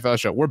Nation NFL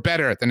show. We're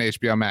better than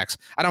HBO Max.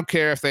 I don't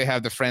care if they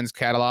have the Friends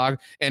catalog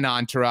and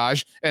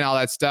Entourage and all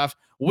that stuff.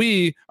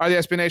 We are the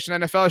SB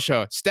Nation NFL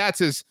show.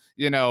 Stats is,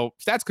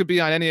 Stats could be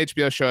on any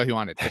HBO show he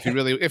wanted. If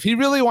he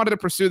really wanted to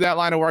pursue that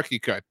line of work, he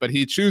could. But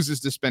he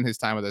chooses to spend his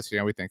time with us here,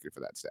 and we thank you for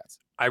that, Stats.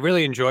 I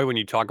really enjoy when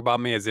you talk about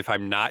me as if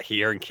I'm not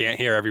here and can't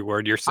hear every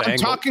word you're saying. I'm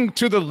talking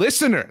to the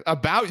listener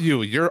about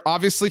you. You're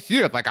obviously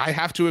here. Like, I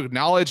have to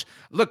acknowledge,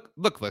 look,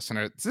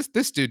 listener,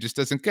 this dude just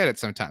doesn't get it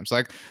sometimes.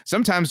 Like,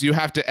 sometimes you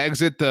have to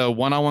exit the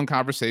one-on-one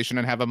conversation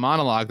and have a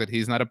monologue that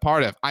he's not a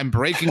part of. I'm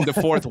breaking the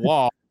fourth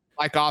wall,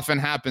 like often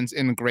happens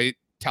in great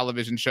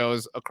television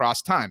shows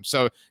across time.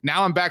 So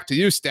now I'm back to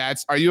you,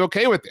 Stats. Are you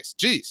okay with this?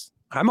 Jeez.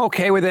 I'm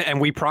okay with it, and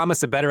we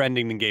promise a better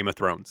ending than Game of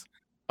Thrones.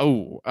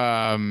 Oh,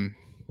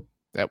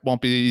 That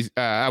won't be,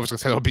 I was going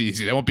to say it'll be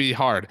easy. That won't be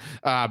hard.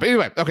 But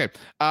anyway, okay.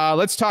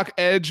 Let's talk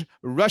edge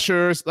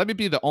rushers. Let me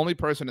be the only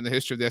person in the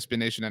history of the SB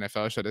Nation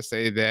NFL show to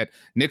say that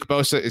Nick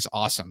Bosa is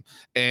awesome.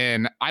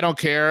 And I don't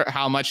care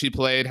how much he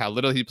played, how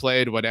little he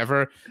played,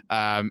 whatever.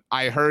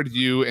 I heard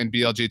you and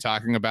BLG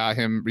talking about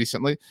him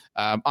recently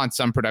on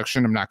some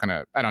production.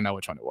 I don't know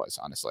which one it was,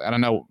 honestly. I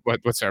don't know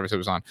what service it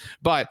was on.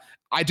 But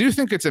I do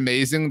think it's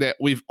amazing that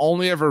we've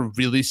only ever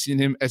really seen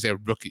him as a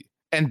rookie.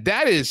 And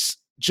that is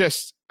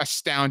just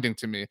astounding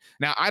to me.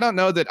 Now, I don't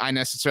know that I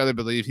necessarily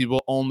believe he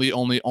will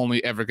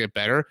only ever get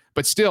better,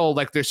 but still,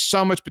 like, there's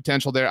so much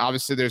potential there.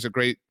 Obviously, there's a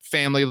great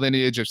family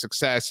lineage of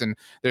success, and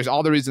there's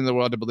all the reason in the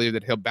world to believe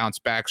that he'll bounce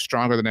back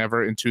stronger than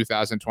ever in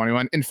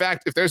 2021. In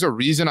fact, if there's a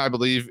reason I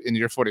believe in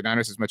your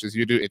 49ers as much as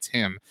you do, it's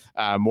him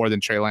more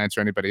than Trey Lance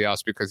or anybody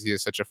else, because he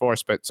is such a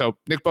force. But so,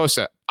 Nick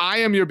Bosa, I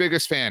am your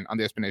biggest fan on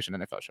the SB Nation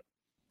NFL show.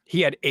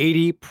 He had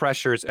 80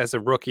 pressures as a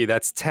rookie.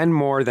 That's 10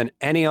 more than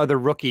any other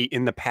rookie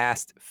in the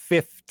past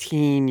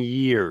 15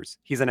 years.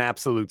 He's an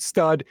absolute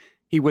stud.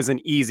 He was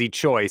an easy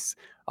choice.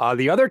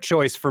 The other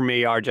choice for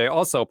me, RJ,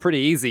 also pretty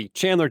easy,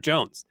 Chandler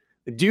Jones.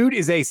 The dude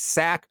is a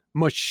sack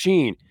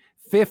machine.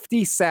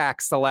 50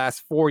 sacks the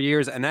last 4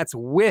 years, and that's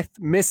with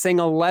missing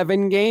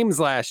 11 games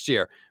last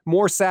year.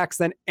 More sacks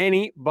than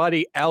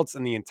anybody else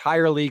in the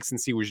entire league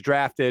since he was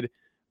drafted.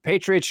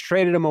 Patriots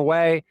traded him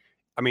away.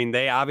 I mean,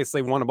 they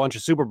obviously won a bunch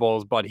of Super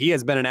Bowls, but he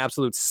has been an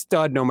absolute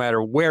stud no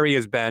matter where he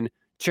has been.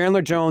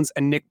 Chandler Jones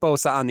and Nick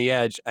Bosa on the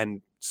edge, and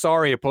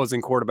sorry,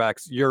 opposing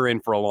quarterbacks, you're in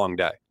for a long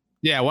day.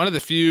 Yeah, one of the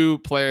few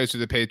players who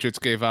the Patriots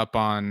gave up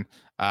on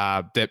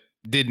that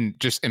didn't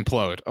just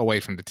implode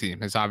away from the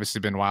team has obviously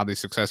been wildly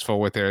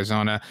successful with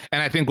Arizona,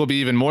 and I think will be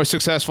even more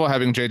successful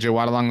having J.J.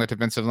 Watt along the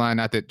defensive line.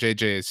 Not that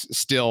J.J. is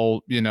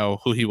still,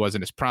 who he was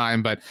in his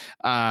prime, but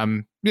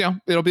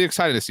it'll be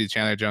exciting to see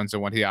Chandler Jones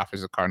and what he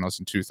offers the Cardinals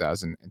in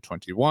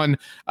 2021.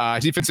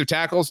 Defensive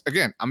tackles,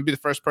 again, I'm gonna be the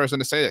first person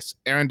to say this.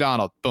 Aaron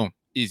Donald, boom,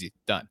 easy,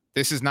 done.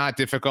 This is not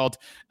difficult.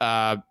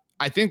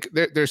 I think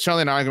there's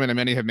certainly an argument, and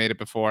many have made it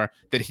before,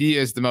 that he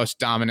is the most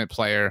dominant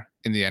player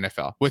in the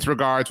NFL. With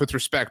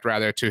respect,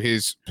 to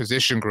his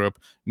position group,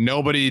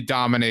 nobody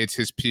dominates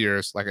his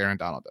peers like Aaron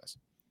Donald does.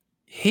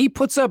 He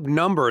puts up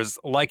numbers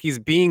like he's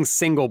being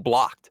single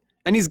blocked,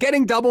 and he's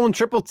getting double and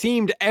triple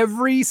teamed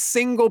every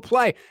single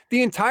play.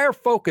 The entire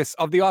focus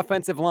of the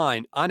offensive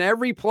line on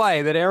every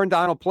play that Aaron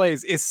Donald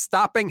plays is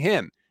stopping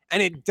him,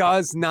 and it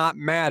does not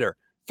matter.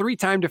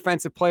 3-time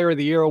Defensive Player of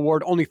the Year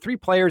award. Only 3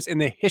 players in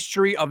the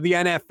history of the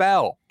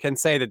NFL can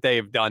say that they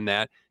have done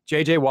that.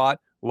 J.J. Watt,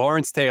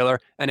 Lawrence Taylor,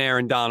 and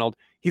Aaron Donald.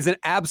 He's an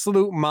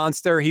absolute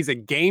monster. He's a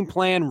game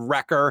plan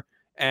wrecker.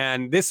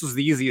 And this was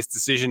the easiest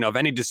decision of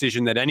any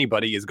decision that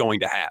anybody is going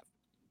to have.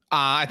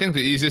 I think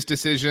the easiest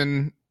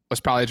decision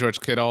was probably George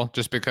Kittle,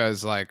 just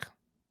because the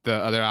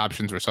other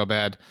options were so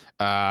bad.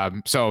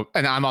 And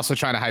I'm also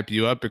trying to hype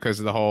you up because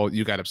of the whole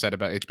you got upset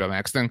about HBO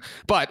Max thing.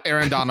 But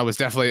Aaron Donald was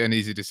definitely an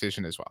easy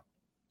decision as well.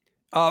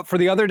 For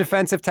the other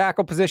defensive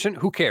tackle position,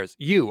 who cares?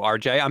 You,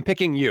 RJ. I'm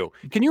picking you.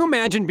 Can you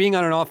imagine being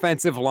on an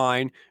offensive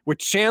line with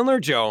Chandler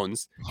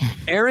Jones,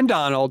 Aaron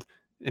Donald,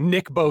 and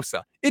Nick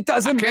Bosa? It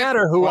doesn't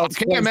matter who else.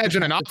 I can't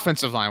imagine an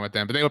offensive line with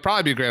them, but they would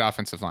probably be great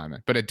offensive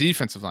linemen. But a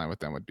defensive line with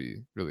them would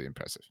be really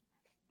impressive.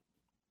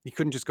 You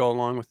couldn't just go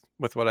along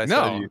with what I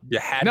said. You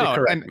had to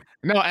correct me.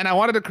 And I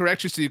wanted to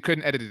correct you so you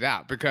couldn't edit it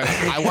out, because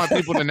I want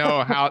people to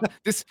know how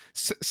this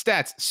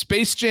stats.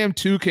 Space Jam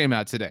 2 came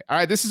out today. All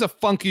right, this is a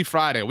funky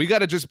Friday. We got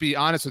to just be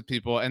honest with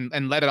people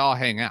and let it all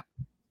hang out.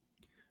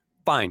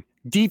 Fine.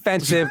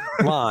 Defensive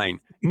line.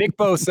 Nick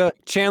Bosa,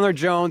 Chandler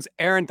Jones,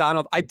 Aaron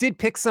Donald. I did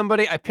pick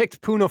somebody. I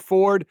picked Poona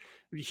Ford.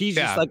 He's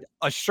just like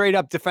a straight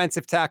up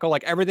defensive tackle,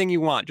 like everything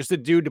you want. Just a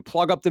dude to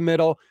plug up the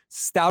middle,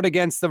 stout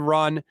against the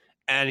run.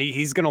 And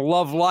he's going to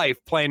love life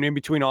playing in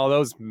between all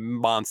those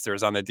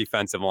monsters on the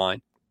defensive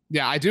line.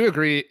 Yeah, I do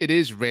agree. It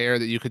is rare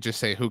that you could just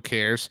say, who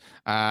cares?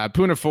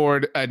 Poona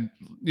Ford, a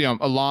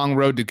long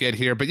road to get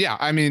here. But yeah,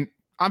 I mean,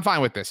 I'm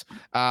fine with this.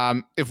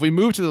 If we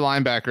move to the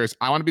linebackers,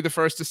 I want to be the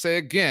first to say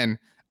again,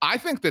 I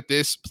think that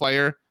this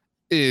player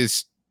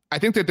I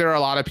think that there are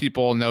a lot of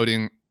people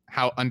noting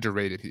how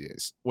underrated he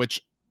is,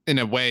 which in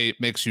a way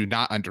makes you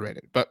not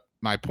underrated. But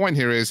my point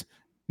here is,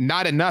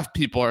 not enough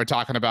people are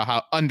talking about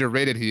how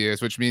underrated he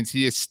is, which means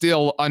he is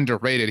still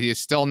underrated. He is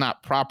still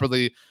not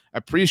properly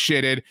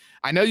appreciated.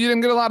 I know you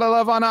didn't get a lot of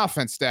love on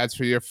offense stats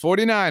for your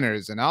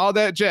 49ers and all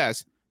that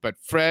jazz, but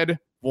Fred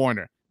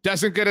Warner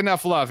doesn't get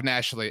enough love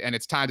nationally, and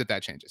it's time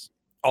that changes.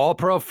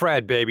 All-pro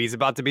Fred, baby. He's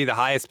about to be the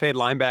highest-paid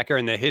linebacker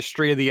in the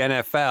history of the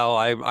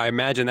NFL. I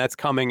imagine that's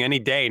coming any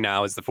day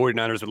now, as the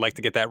 49ers would like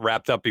to get that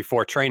wrapped up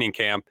before training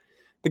camp.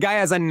 The guy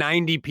has a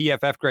 90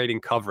 PFF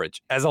grading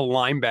coverage as a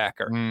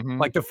linebacker. Mm-hmm.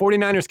 Like, the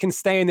 49ers can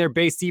stay in their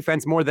base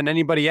defense more than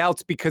anybody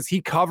else because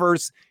he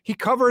covers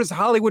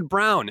Hollywood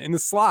Brown in the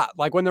slot.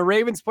 Like, when the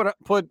Ravens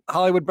put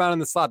Hollywood Brown in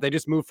the slot, they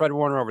just move Fred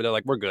Warner over. They're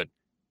like, we're good.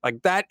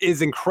 Like, that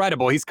is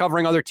incredible. He's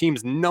covering other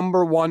teams'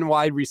 number 1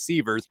 wide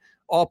receivers.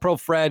 All-pro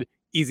Fred,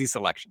 easy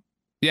selection.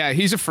 Yeah,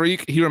 he's a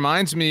freak. He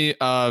reminds me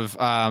of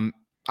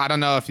I don't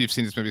know if you've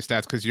seen this movie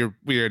Stats because you're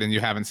weird and you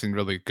haven't seen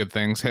really good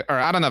things. Or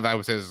I don't know if I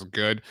would say this is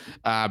good,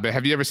 but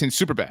have you ever seen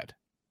Superbad?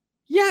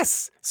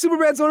 Yes,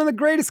 Superbad's one of the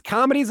greatest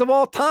comedies of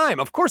all time.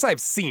 Of course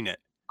I've seen it.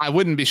 I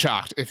wouldn't be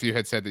shocked if you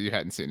had said that you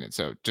hadn't seen it.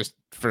 So just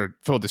for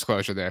full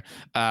disclosure there.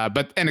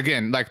 And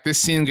again, like this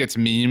scene gets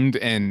memed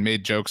and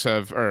made jokes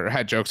of, or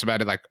had jokes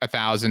about it like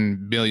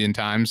 1,000 million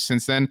times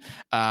since then.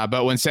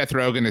 But when Seth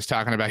Rogen is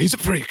talking about, he's a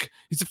freak,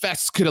 he's the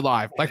fastest kid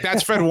alive. Like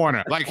that's Fred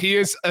Warner. Like he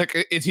is, like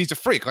he's a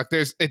freak. Like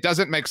it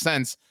doesn't make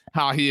sense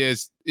how he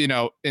is,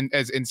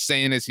 as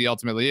insane as he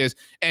ultimately is.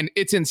 And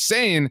it's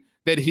insane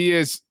that he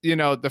is,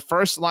 the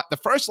first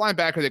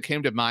linebacker that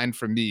came to mind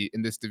for me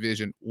in this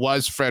division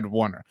was Fred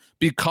Warner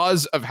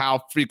because of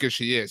how freakish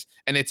he is.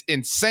 And it's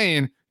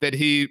insane that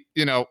he,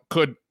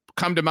 could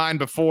come to mind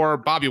before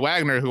Bobby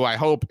Wagner, who I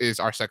hope is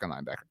our second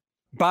linebacker.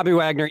 Bobby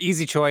Wagner,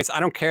 easy choice. I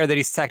don't care that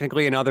he's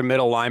technically another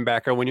middle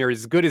linebacker. When you're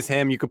as good as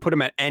him, you could put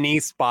him at any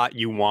spot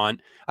you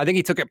want. I think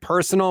he took it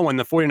personal when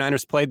the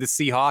 49ers played the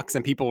Seahawks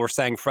and people were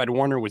saying Fred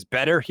Warner was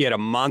better. He had a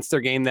monster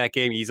game that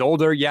game. He's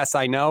older. Yes,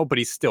 I know, but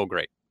he's still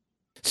great.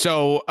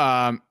 So,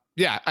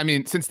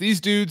 since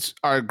these dudes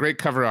are great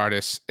cover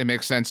artists, it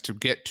makes sense to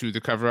get to the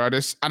cover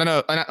artists. I don't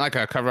know, not like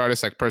a cover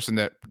artist, like person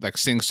that like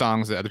sings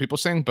songs that other people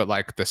sing, but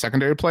like the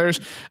secondary players.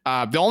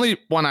 The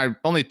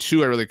only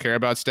two I really care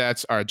about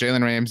Stats are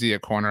Jalen Ramsey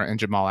at corner and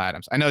Jamal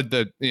Adams. I know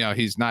that,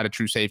 he's not a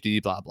true safety,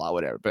 blah, blah,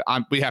 whatever, but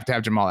we have to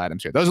have Jamal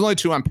Adams here. Those are the only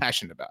two I'm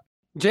passionate about.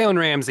 Jalen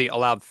Ramsey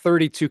allowed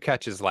 32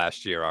 catches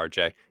last year,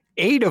 RJ.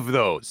 8 of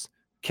those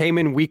came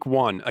in week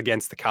 1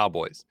 against the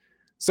Cowboys.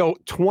 So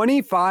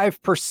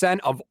 25%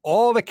 of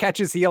all the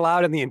catches he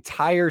allowed in the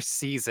entire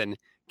season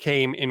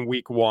came in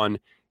week 1.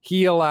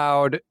 He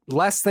allowed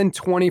less than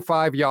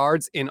 25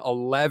 yards in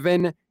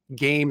 11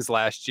 games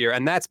last year.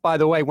 And that's, by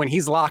the way, when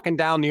he's locking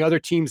down the other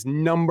team's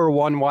number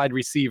 1 wide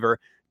receiver,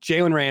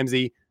 Jalen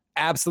Ramsey,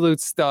 absolute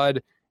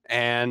stud.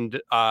 And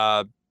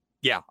I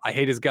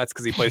hate his guts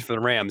because he plays for the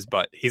Rams,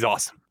 but he's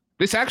awesome.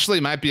 This actually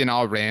might be an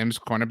all Rams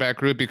cornerback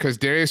group because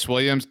Darius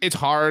Williams, it's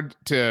hard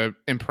to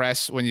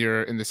impress when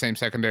you're in the same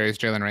secondary as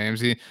Jalen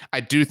Ramsey.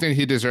 I do think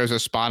he deserves a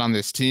spot on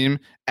this team,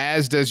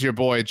 as does your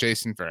boy,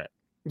 Jason Verrett.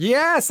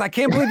 Yes, I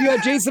can't believe you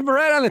had Jason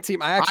Verrett on the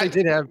team.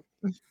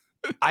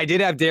 I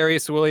did have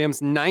Darius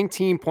Williams,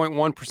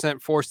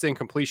 19.1% forced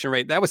incompletion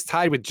rate. That was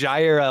tied with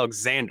Jair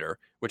Alexander,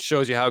 which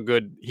shows you how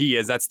good he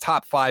is. That's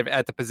top 5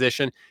 at the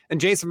position. And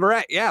Jason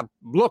Verrett,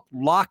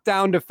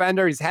 lockdown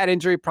defender. He's had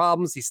injury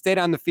problems. He stayed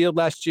on the field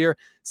last year.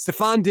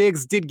 Stephon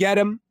Diggs did get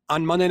him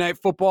on Monday Night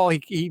Football.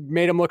 He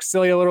made him look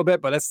silly a little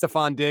bit, but that's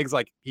Stephon Diggs.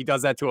 Like, he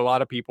does that to a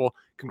lot of people.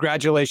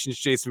 Congratulations,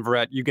 Jason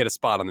Verrett. You get a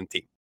spot on the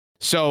team.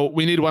 So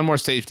we need one more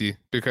safety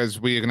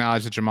because we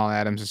acknowledge that Jamal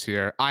Adams is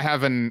here. I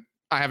have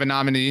a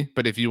nominee,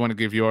 but if you want to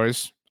give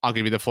yours, I'll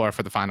give you the floor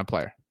for the final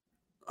player.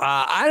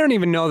 I don't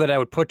even know that I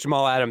would put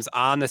Jamal Adams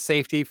on the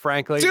safety,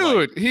 frankly.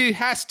 Dude, he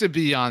has to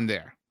be on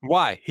there.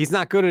 Why? He's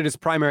not good at his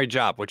primary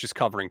job, which is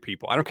covering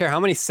people. I don't care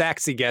how many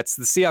sacks he gets.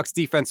 The Seahawks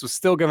defense was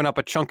still giving up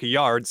a chunk of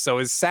yards, so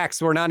his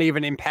sacks were not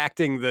even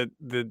impacting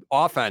the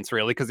offense,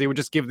 really, because they would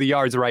just give the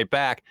yards right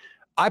back.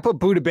 I put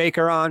Budda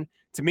Baker on.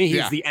 To me,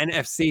 he's the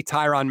NFC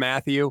Tyrann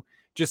Mathieu.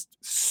 Just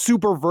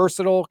super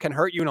versatile, can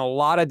hurt you in a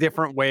lot of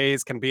different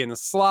ways, can be in the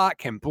slot,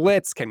 can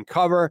blitz, can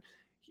cover.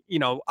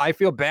 I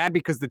feel bad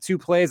because the 2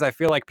 plays I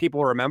feel like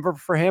people remember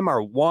for him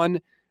are 1,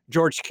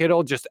 George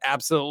Kittle just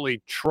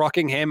absolutely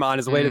trucking him on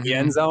his way to the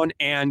end zone,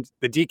 and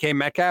the DK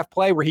Metcalf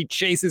play where he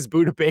chases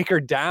Budda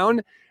Baker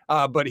down.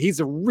 But he's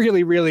a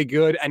really, really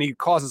good, and he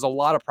causes a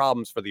lot of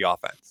problems for the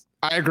offense.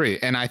 I agree.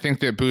 And I think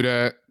that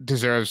Budda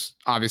deserves,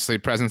 obviously,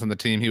 presence on the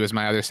team. He was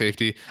my other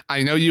safety.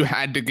 I know you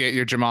had to get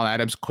your Jamal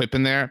Adams quip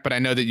in there, but I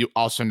know that you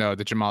also know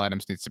that Jamal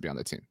Adams needs to be on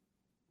the team.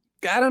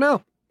 I don't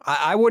know.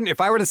 I wouldn't,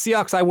 if I were the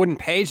Seahawks, I wouldn't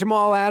pay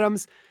Jamal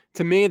Adams.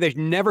 To me, they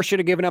never should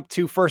have given up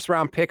 2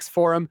 first-round picks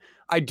for him.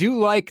 I do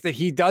like that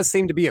he does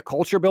seem to be a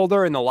culture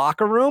builder in the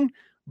locker room,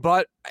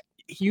 but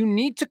you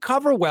need to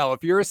cover well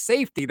if you're a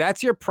safety.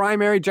 That's your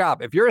primary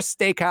job. If you're a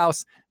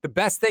steakhouse, the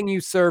best thing you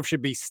serve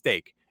should be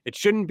steak. It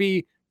shouldn't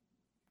be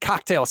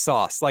cocktail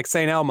sauce like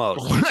St.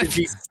 Elmo's. It should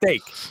be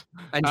steak.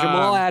 And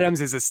Jamal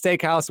Adams is a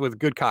steakhouse with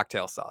good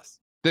cocktail sauce.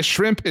 The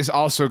shrimp is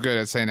also good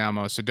at St.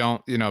 Elmo's, so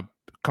don't,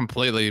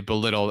 completely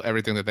belittle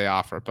everything that they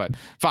offer. But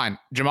fine,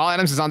 Jamal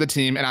Adams is on the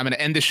team, and I'm going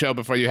to end the show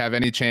before you have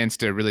any chance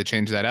to really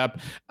change that up.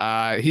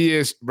 He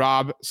is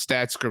Rob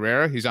Stats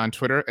Guerrera. He's on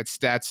Twitter at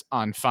Stats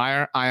on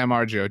Fire. I am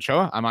RJ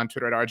Ochoa. I'm on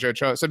Twitter at RJ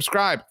Ochoa.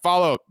 Subscribe,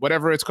 follow,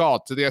 whatever it's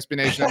called, to the SB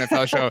Nation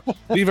NFL show.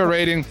 Leave a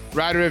rating,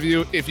 write a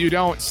review. If you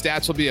don't,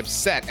 Stats will be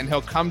upset, and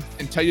he'll come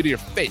and tell you to your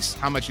face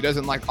how much he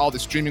doesn't like all the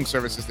streaming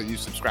services that you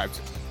subscribe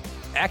to.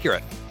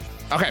 Accurate.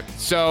 Okay,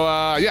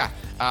 so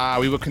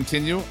we will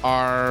continue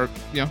our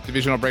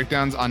divisional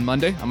breakdowns on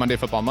Monday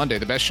Football Monday,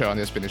 the best show on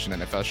the SB Nation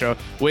NFL show,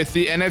 with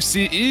the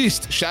NFC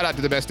East. Shout out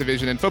to the best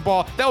division in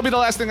football. That will be the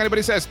last thing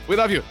anybody says. We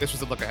love you. This was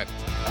the look ahead.